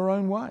change in their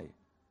own way.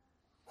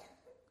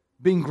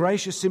 Being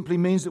gracious simply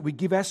means that we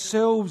give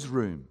ourselves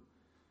room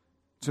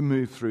to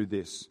move through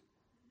this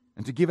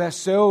and to give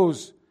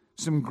ourselves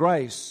some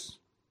grace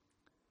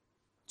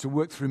to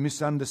work through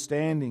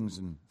misunderstandings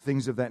and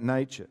things of that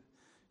nature.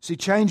 See,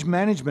 change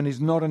management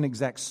is not an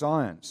exact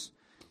science.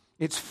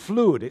 It's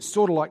fluid. It's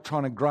sort of like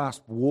trying to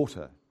grasp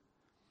water.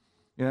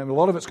 You know, a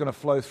lot of it's going to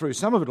flow through.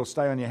 Some of it will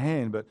stay on your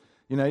hand, but,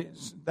 you know,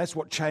 that's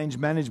what change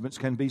management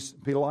can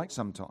be like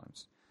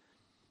sometimes.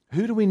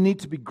 Who do we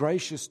need to be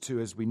gracious to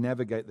as we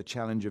navigate the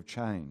challenge of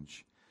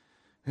change?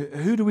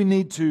 Who do we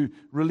need to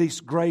release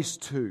grace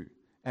to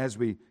as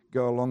we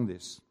go along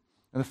this?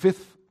 And the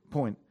 5th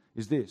point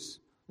is this.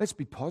 Let's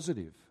be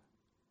positive.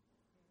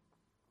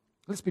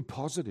 Let's be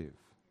positive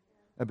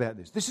about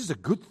this. This is a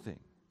good thing.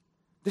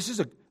 This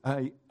is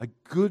a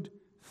good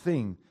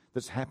thing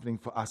that's happening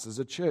for us as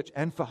a church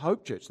and for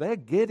Hope Church. They're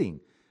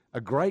getting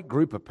a great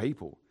group of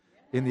people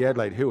in the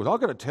Adelaide Hills. I've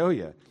got to tell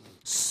you,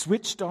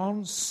 switched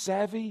on,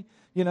 savvy,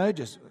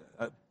 just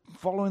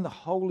following the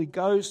Holy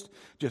Ghost,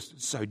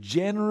 just so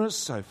generous,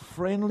 so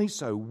friendly,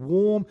 so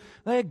warm.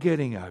 They're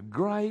getting a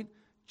great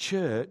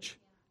church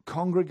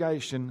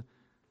congregation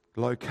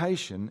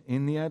location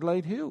in the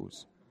Adelaide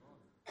Hills.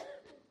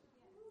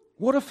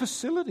 What a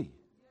facility.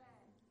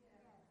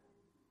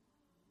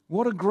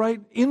 What a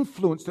great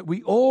influence that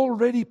we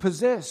already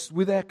possess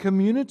with our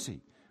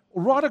community.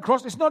 Right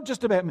across, it's not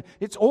just about me,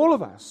 it's all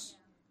of us.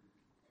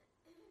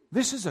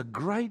 This is a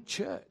great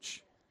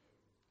church.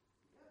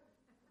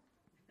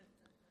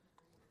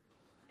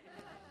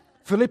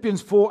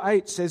 Philippians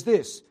 4:8 says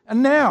this,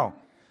 "And now,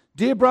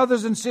 dear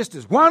brothers and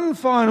sisters, one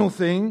final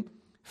thing,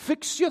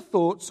 fix your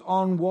thoughts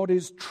on what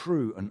is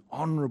true and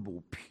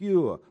honorable,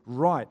 pure,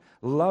 right,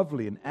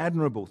 lovely and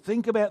admirable.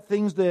 Think about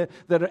things that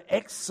are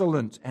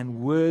excellent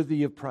and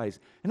worthy of praise."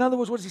 In other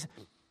words, what does he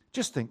say?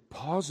 Just think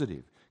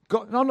positive.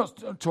 God, I'm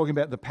not talking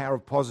about the power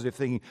of positive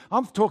thinking.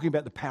 I'm talking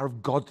about the power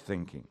of God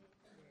thinking.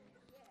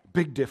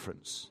 Big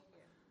difference.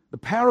 The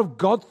power of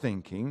God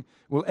thinking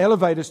will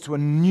elevate us to a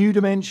new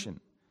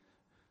dimension,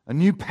 a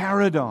new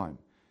paradigm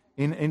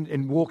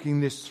in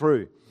walking this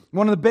through.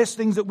 One of the best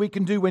things that we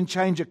can do when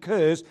change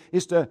occurs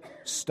is to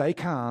stay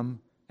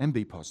calm and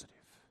be positive.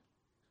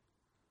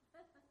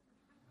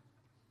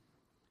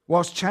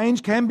 Whilst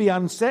change can be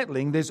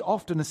unsettling, there's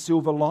often a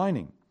silver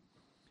lining.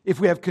 If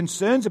we have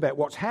concerns about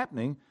what's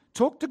happening,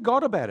 talk to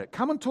God about it.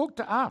 Come and talk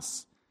to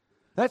us.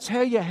 That's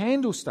how you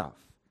handle stuff.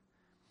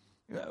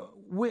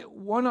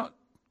 Why not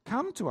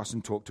come to us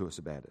and talk to us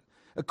about it?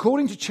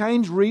 According to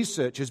change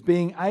researchers,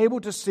 being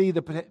able to see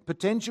the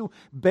potential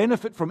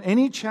benefit from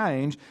any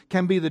change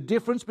can be the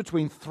difference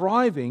between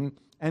thriving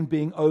and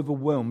being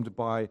overwhelmed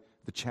by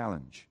the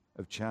challenge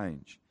of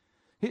change.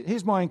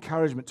 Here's my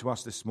encouragement to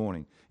us this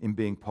morning in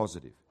being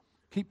positive.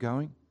 Keep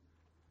going.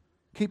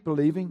 Keep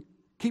believing.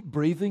 Keep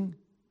breathing.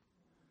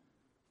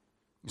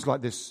 It's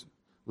like this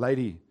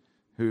lady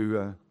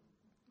who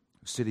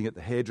was sitting at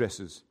the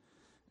hairdresser's,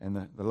 and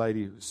the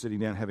lady was sitting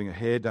down having her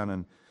hair done,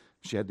 and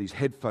she had these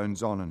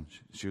headphones on, and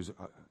she was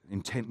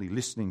intently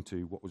listening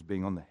to what was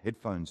being on the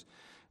headphones.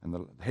 And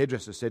the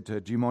hairdresser said to her,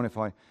 "Do you mind if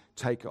I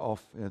take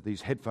off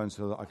these headphones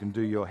so that I can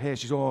do your hair?"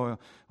 She said, "Oh,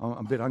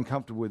 I'm a bit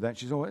uncomfortable with that."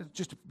 She said, "Oh,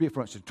 just a bit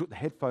for it." She took the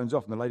headphones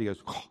off, and the lady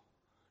goes, "Oh,"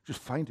 just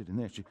fainted in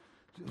there. She,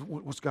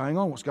 "What's going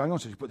on? What's going on?"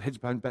 So she put the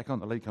headphones back on.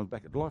 The lady comes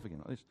back to life again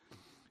like this.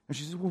 And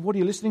she says, "Well, what are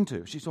you listening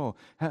to?" She says,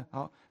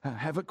 "Oh,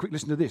 have a quick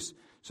listen to this."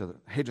 So the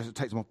hairdresser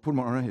takes them off, put them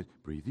on her head.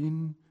 Breathe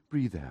in,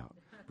 breathe out.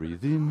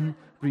 Breathe in,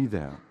 breathe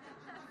out.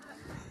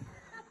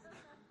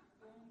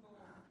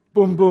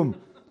 Boom, boom.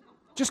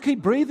 Just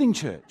keep breathing,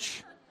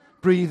 church.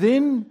 Breathe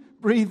in,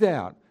 breathe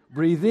out.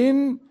 Breathe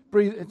in,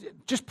 breathe.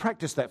 Just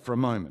practice that for a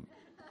moment.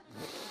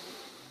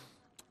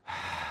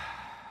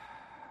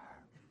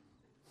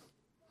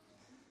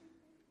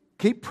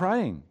 Keep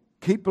praying.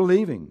 Keep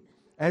believing.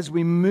 As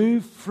we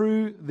move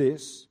through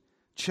this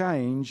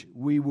change,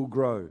 we will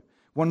grow.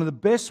 One of the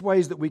best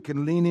ways that we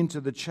can lean into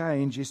the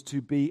change is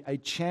to be a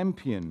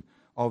champion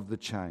of the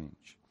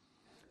change.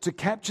 To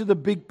capture the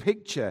big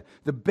picture,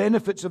 the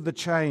benefits of the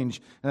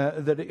change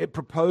that it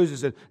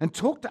proposes, and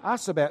talk to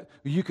us about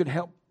you could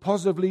help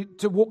positively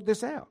to walk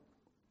this out.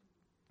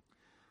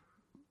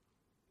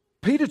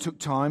 Peter took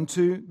time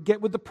to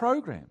get with the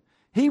program.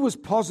 He was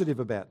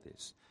positive about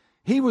this.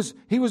 He was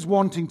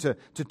wanting to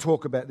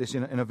talk about this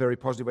in a very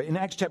positive way. In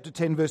Acts chapter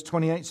 10, verse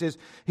 28, it says,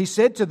 he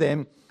said to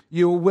them,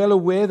 "You are well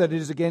aware that it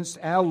is against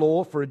our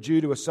law for a Jew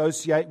to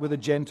associate with a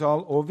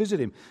Gentile or visit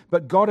him.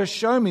 But God has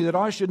shown me that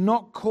I should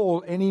not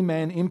call any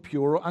man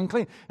impure or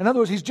unclean." In other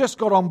words, he's just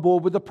got on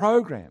board with the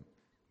program.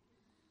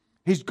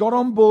 He's got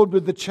on board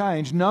with the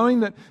change, knowing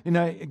that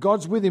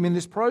God's with him in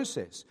this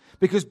process.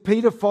 Because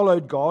Peter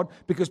followed God,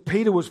 because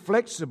Peter was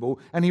flexible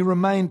and he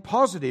remained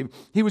positive,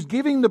 he was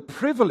given the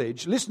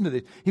privilege, listen to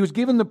this, he was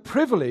given the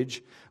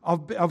privilege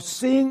of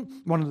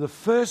seeing one of the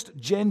first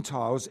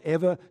Gentiles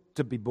ever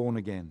to be born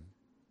again.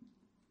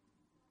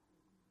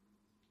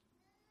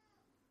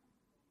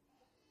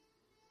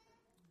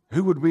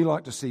 Who would we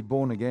like to see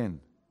born again?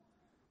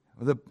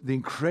 The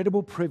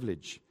incredible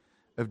privilege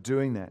of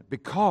doing that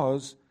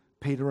because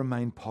Peter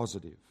remained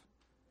positive.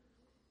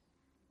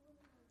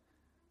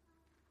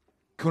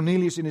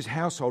 Cornelius and his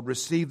household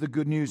received the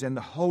good news and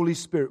the Holy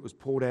Spirit was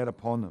poured out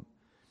upon them.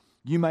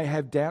 You may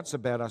have doubts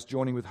about us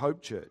joining with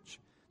Hope Church.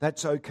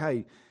 That's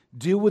okay.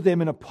 Deal with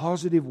them in a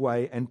positive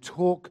way and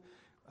talk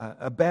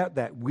about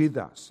that with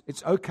us.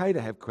 It's okay to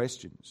have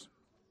questions.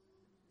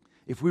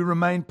 If we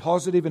remain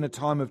positive in a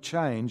time of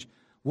change,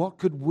 what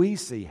could we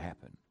see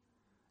happen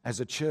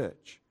as a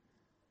church?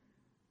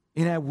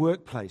 In our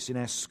workplace, in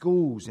our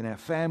schools, in our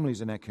families,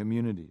 in our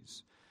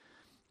communities.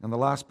 And the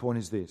last point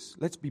is this.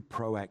 Let's be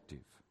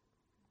proactive.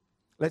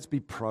 Let's be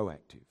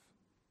proactive.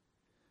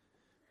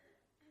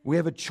 We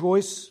have a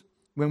choice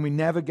when we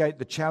navigate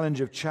the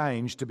challenge of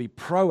change to be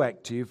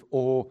proactive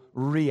or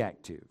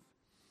reactive.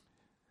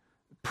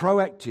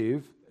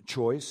 proactive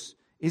choice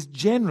is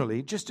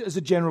generally, just as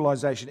a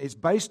generalization, it's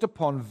based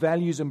upon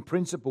values and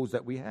principles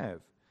that we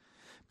have.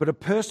 But a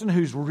person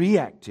who's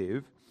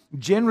reactive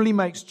generally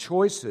makes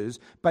choices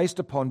based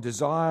upon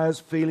desires,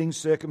 feelings,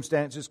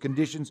 circumstances,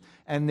 conditions,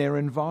 and their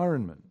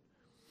environment.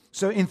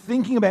 So in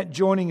thinking about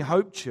joining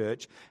Hope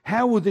Church,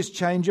 how will this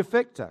change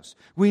affect us?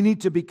 We need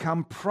to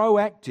become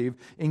proactive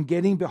in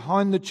getting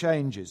behind the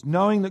changes,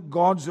 knowing that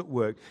God's at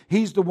work.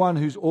 He's the one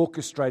who's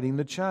orchestrating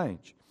the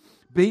change.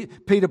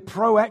 Peter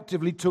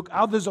proactively took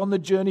others on the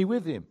journey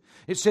with him.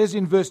 It says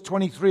in verse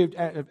 23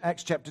 of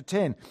Acts chapter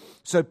 10,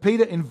 so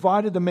Peter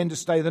invited the men to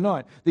stay the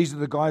night. These are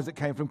the guys that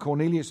came from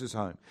Cornelius'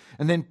 home.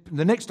 And then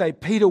the next day,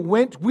 Peter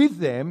went with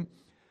them,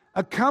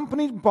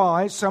 accompanied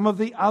by some of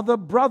the other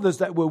brothers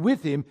that were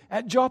with him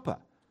at Joppa.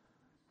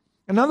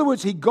 In other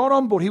words, he got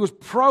on board. He was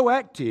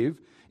proactive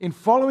in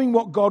following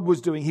what God was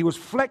doing. He was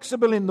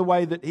flexible in the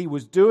way that he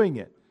was doing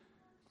it.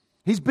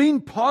 He's been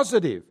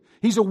positive.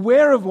 He's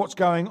aware of what's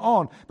going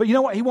on. But you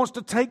know what? He wants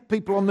to take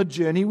people on the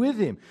journey with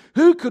him.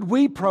 Who could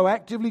we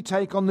proactively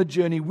take on the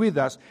journey with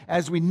us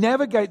as we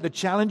navigate the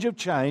challenge of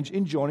change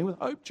in joining with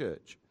Hope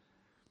Church?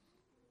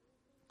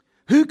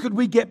 Who could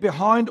we get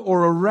behind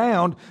or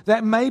around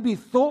that may be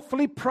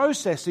thoughtfully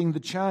processing the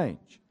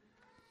change?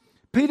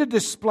 Peter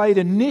displayed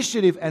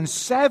initiative and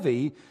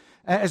savvy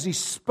as he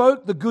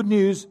spoke the good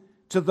news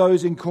to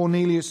those in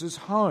Cornelius'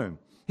 home.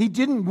 He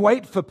didn't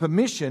wait for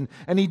permission,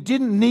 and he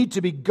didn't need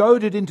to be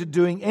goaded into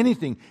doing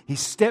anything. He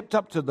stepped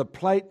up to the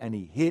plate and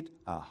he hit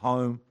a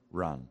home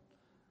run.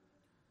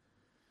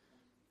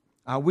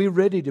 Are we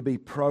ready to be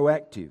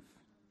proactive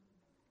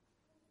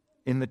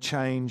in the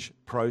change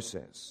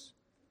process?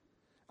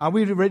 Are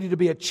we ready to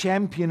be a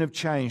champion of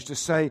change, to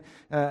say,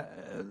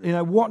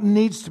 what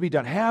needs to be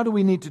done? How do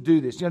we need to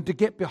do this? To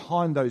get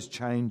behind those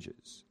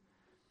changes.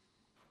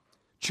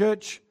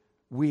 Church,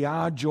 we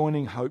are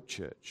joining Hope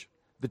Church.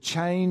 The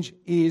change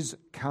is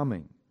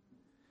coming.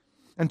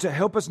 And to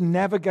help us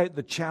navigate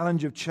the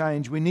challenge of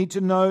change, we need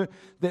to know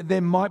that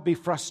there might be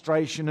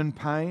frustration and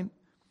pain.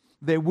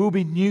 There will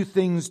be new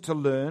things to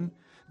learn.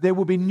 There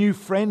will be new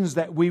friends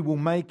that we will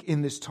make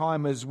in this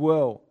time as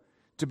well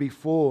to be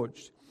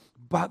forged.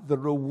 But the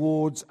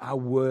rewards are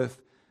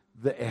worth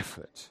the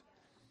effort.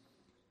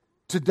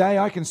 Today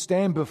I can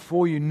stand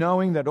before you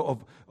knowing that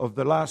of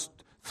the last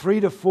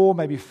 3 to 4,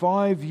 maybe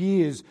 5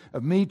 years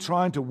of me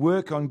trying to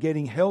work on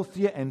getting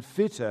healthier and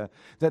fitter,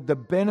 that the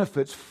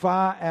benefits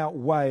far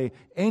outweigh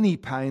any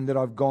pain that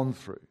I've gone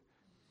through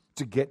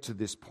to get to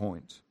this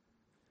point.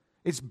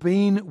 It's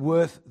been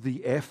worth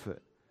the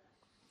effort.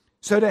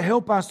 So to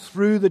help us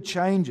through the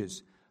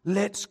changes,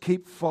 let's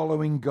keep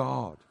following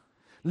God.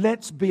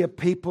 Let's be a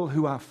people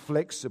who are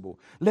flexible.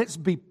 Let's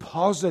be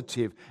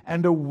positive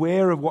and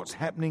aware of what's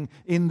happening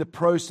in the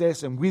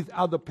process and with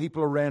other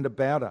people around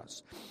about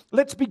us.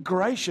 Let's be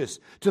gracious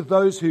to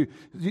those who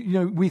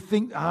we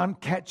think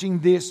aren't catching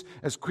this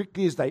as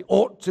quickly as they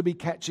ought to be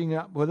catching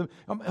up with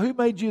them. Who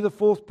made you the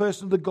fourth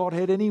person of the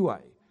Godhead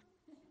anyway?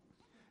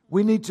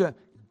 We need to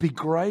be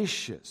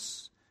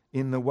gracious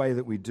in the way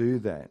that we do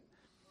that.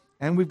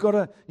 And we've got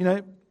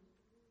to,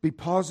 be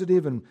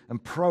positive and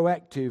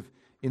proactive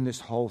in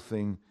this whole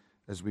thing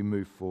as we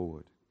move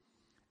forward.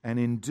 And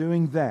in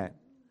doing that,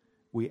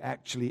 we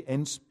actually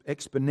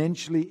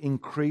exponentially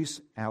increase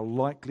our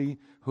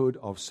likelihood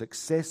of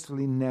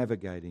successfully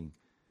navigating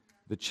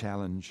the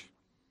challenge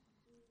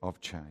of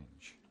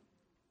change.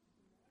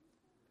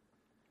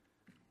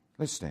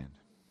 Let's stand.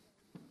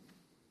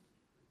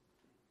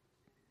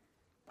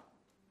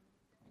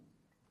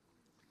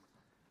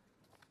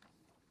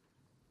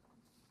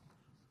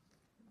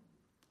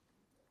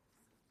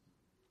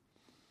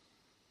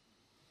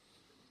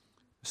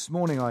 This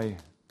morning I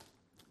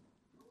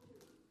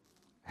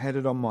had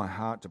it on my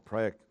heart to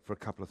pray for a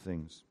couple of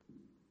things.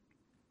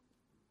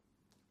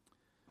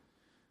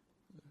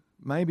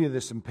 Maybe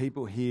there's some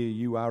people here,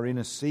 you are in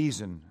a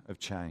season of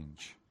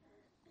change.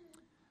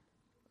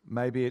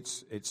 Maybe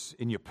it's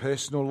in your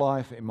personal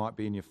life, it might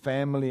be in your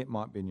family, it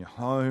might be in your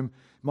home,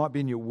 it might be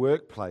in your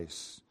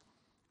workplace,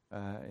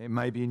 it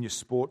may be in your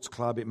sports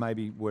club, it may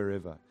be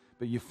wherever.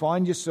 But you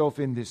find yourself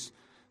in this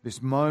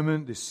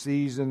moment, this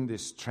season,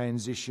 this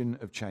transition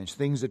of change.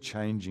 Things are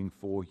changing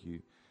for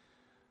you.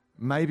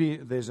 Maybe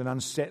there's an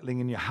unsettling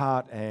in your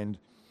heart and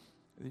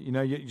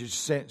you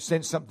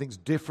sense something's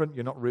different.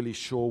 You're not really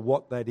sure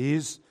what that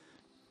is.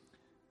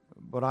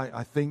 But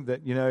I think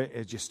that,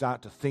 as you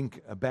start to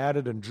think about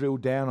it and drill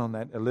down on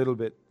that a little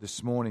bit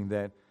this morning,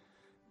 that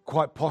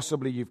quite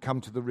possibly you've come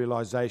to the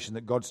realization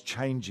that God's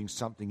changing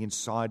something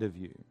inside of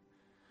you.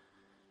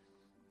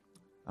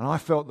 And I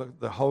felt that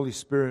the Holy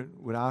Spirit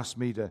would ask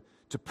me to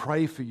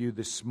pray for you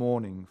this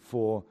morning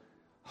for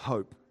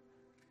hope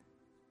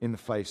in the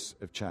face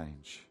of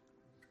change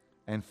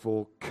and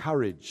for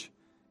courage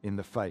in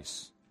the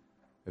face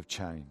of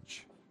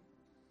change.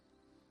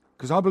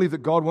 Because I believe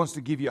that God wants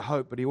to give you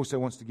hope, but He also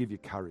wants to give you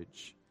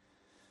courage.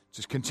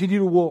 Just continue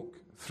to walk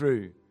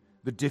through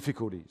the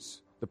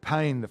difficulties, the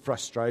pain, the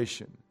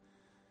frustration.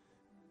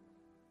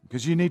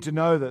 Because you need to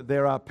know that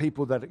there are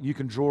people that you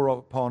can draw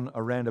upon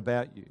around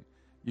about you.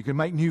 You can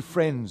make new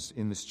friends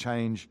in this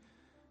change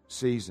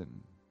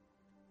season,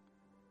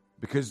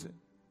 because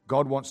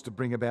God wants to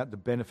bring about the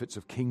benefits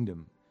of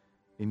kingdom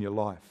in your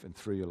life and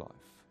through your life.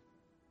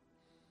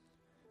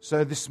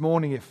 So this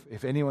morning,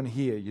 if anyone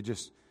here, you're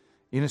just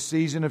in a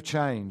season of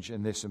change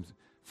and there's some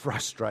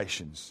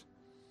frustrations.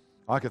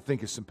 I could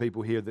think of some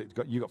people here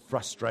that you got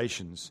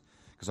frustrations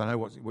because I know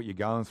what you're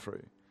going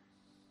through.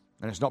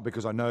 And it's not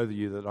because I know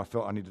that I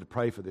felt I needed to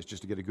pray for this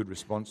just to get a good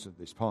response at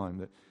this time.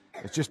 That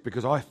it's just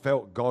because I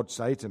felt God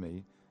say to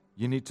me,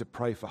 you need to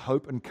pray for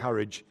hope and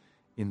courage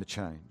in the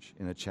change,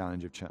 in a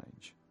challenge of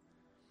change.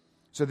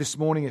 So this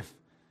morning, if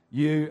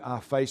you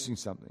are facing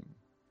something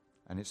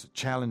and it's a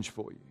challenge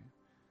for you,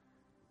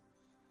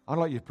 I'd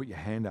like you to put your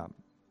hand up,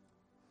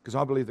 because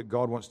I believe that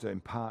God wants to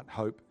impart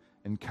hope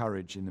and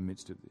courage in the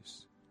midst of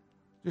this.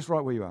 Just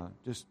right where you are.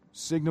 Just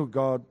signal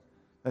God.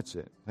 That's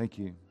it. Thank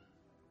you.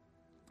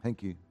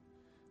 Thank you.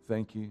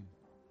 Thank you.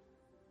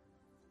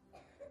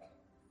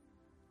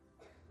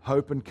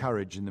 Hope and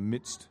courage in the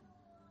midst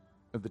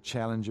of the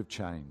challenge of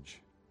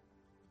change.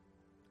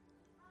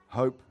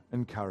 Hope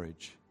and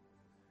courage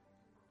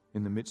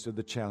in the midst of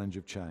the challenge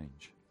of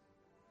change.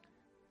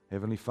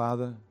 Heavenly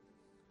Father,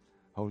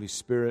 Holy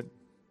Spirit,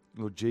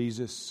 Lord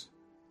Jesus,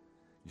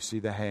 you see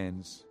the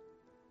hands.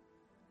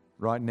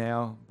 Right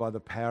now, by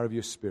the power of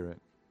your Spirit,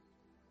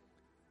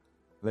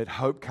 let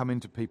hope come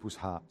into people's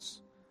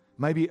hearts.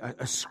 Maybe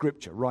a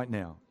scripture right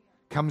now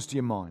comes to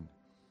your mind.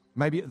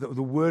 Maybe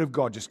the Word of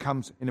God just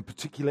comes in a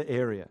particular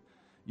area.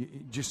 You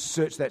just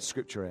search that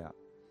scripture out.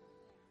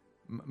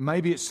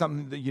 Maybe it's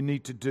something that you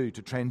need to do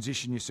to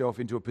transition yourself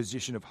into a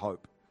position of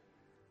hope.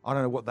 I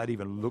don't know what that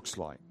even looks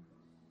like.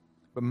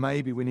 But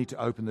maybe we need to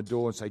open the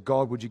door and say,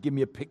 God, would you give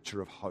me a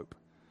picture of hope?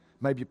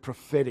 Maybe a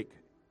prophetic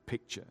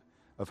picture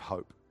of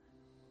hope.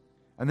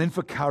 And then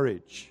for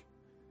courage,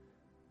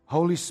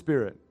 Holy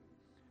Spirit,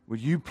 would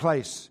you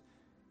place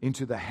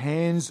into the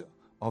hands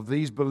of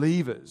these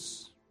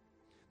believers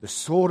the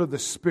sword of the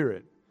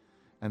Spirit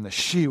and the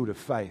shield of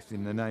faith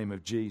in the name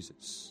of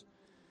Jesus.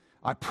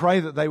 I pray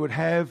that they would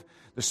have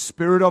the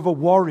spirit of a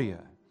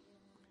warrior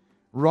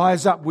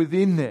rise up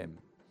within them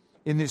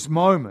in this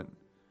moment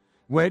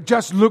where it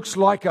just looks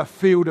like a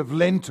field of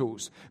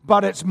lentils,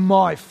 but it's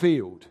my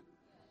field.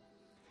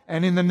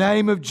 And in the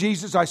name of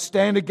Jesus, I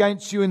stand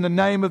against you in the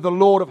name of the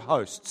Lord of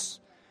hosts.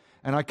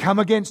 And I come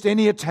against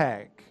any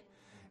attack,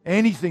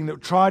 anything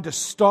that tried to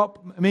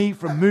stop me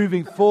from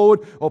moving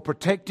forward or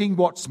protecting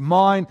what's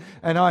mine.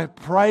 And I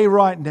pray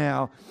right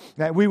now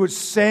that we would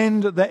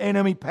send the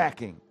enemy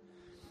packing.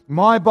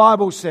 My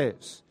Bible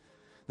says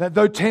that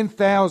though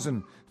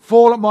 10,000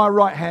 fall at my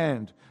right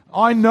hand,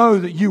 I know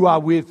that you are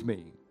with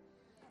me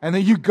and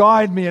that you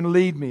guide me and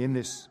lead me in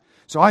this.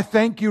 So I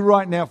thank you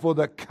right now for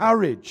the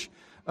courage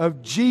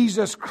of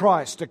Jesus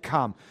Christ to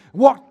come.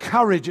 What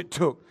courage it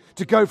took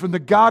to go from the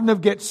Garden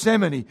of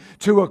Gethsemane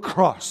to a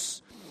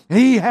cross.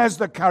 He has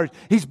the courage.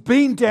 He's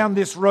been down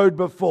this road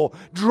before.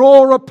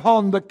 Draw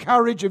upon the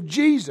courage of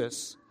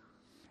Jesus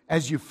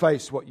as you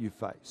face what you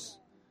face.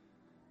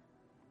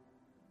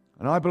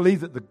 And I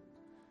believe that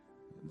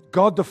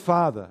God the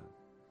Father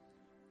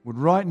would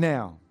right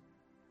now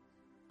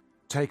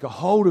take a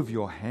hold of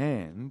your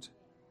hand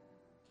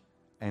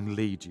and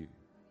lead you.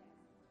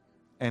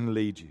 And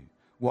lead you.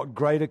 What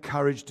greater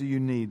courage do you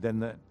need than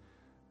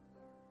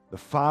the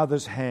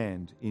Father's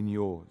hand in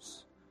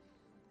yours?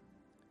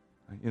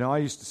 You know, I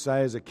used to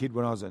say as a kid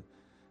when I was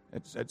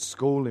at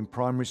school, in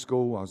primary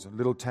school, I was a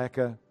little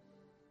tacker.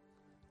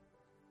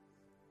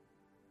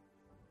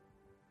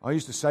 I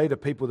used to say to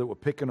people that were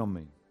picking on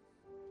me,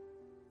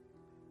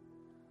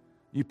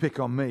 you pick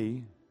on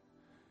me,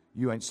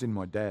 you ain't seen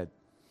my dad.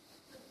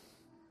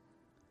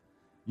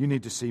 You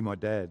need to see my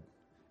dad.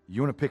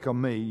 You want to pick on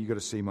me, you got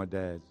to see my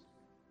dad.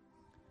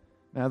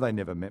 Now, they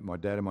never met my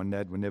dad, and my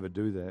dad would never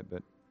do that,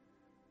 but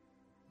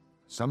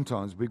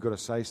sometimes we've got to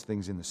say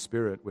things in the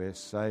Spirit where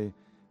say,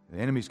 the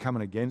enemy's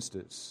coming against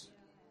us.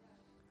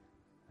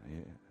 Yeah.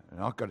 And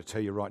I've got to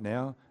tell you right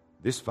now,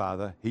 this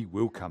Father, he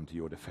will come to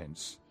your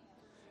defense.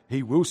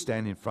 He will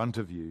stand in front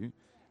of you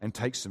and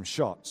take some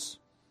shots.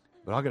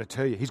 But I've got to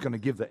tell you, he's going to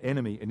give the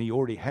enemy, and he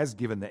already has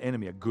given the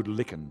enemy a good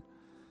licking.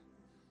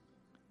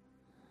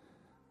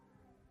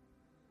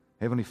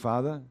 Heavenly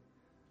Father,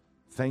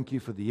 thank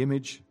you for the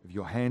image of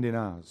your hand in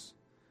ours,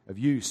 of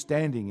you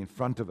standing in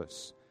front of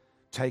us,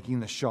 taking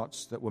the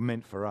shots that were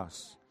meant for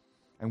us.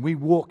 And we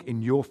walk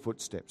in your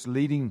footsteps,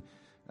 leading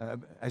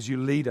as you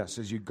lead us,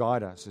 as you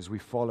guide us, as we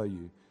follow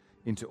you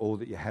into all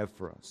that you have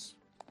for us.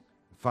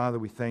 Father,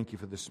 we thank you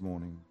for this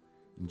morning.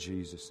 In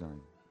Jesus'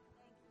 name.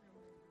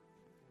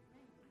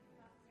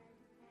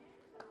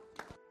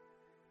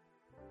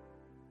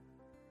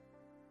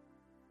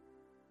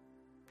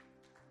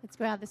 Let's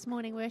go out this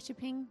morning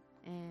worshiping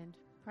and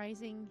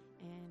praising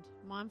and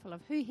mindful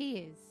of who he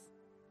is,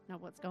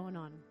 not what's going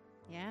on.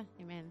 Yeah?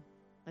 Amen.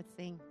 Let's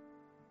sing.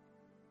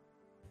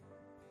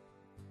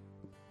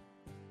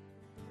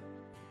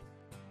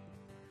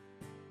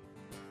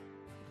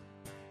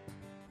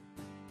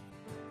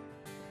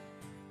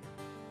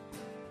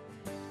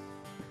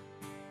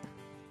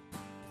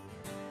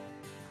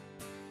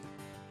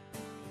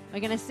 We're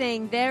going to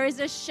sing, there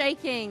is a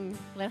shaking,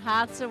 let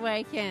hearts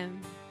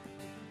awaken.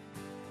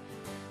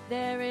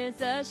 There is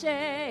a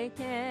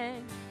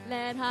shaking,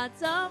 let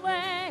hearts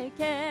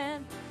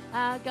awaken.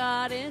 Our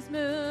God is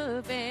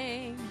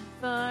moving,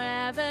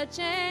 forever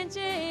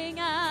changing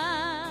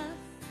us.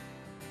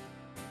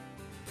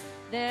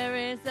 There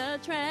is a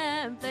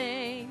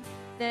trembling,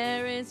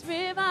 there is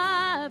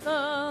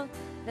revival,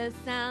 the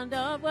sound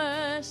of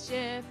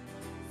worship,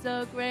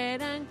 so great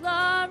and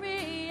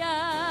glorious.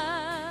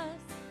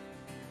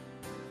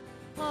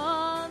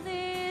 Oh,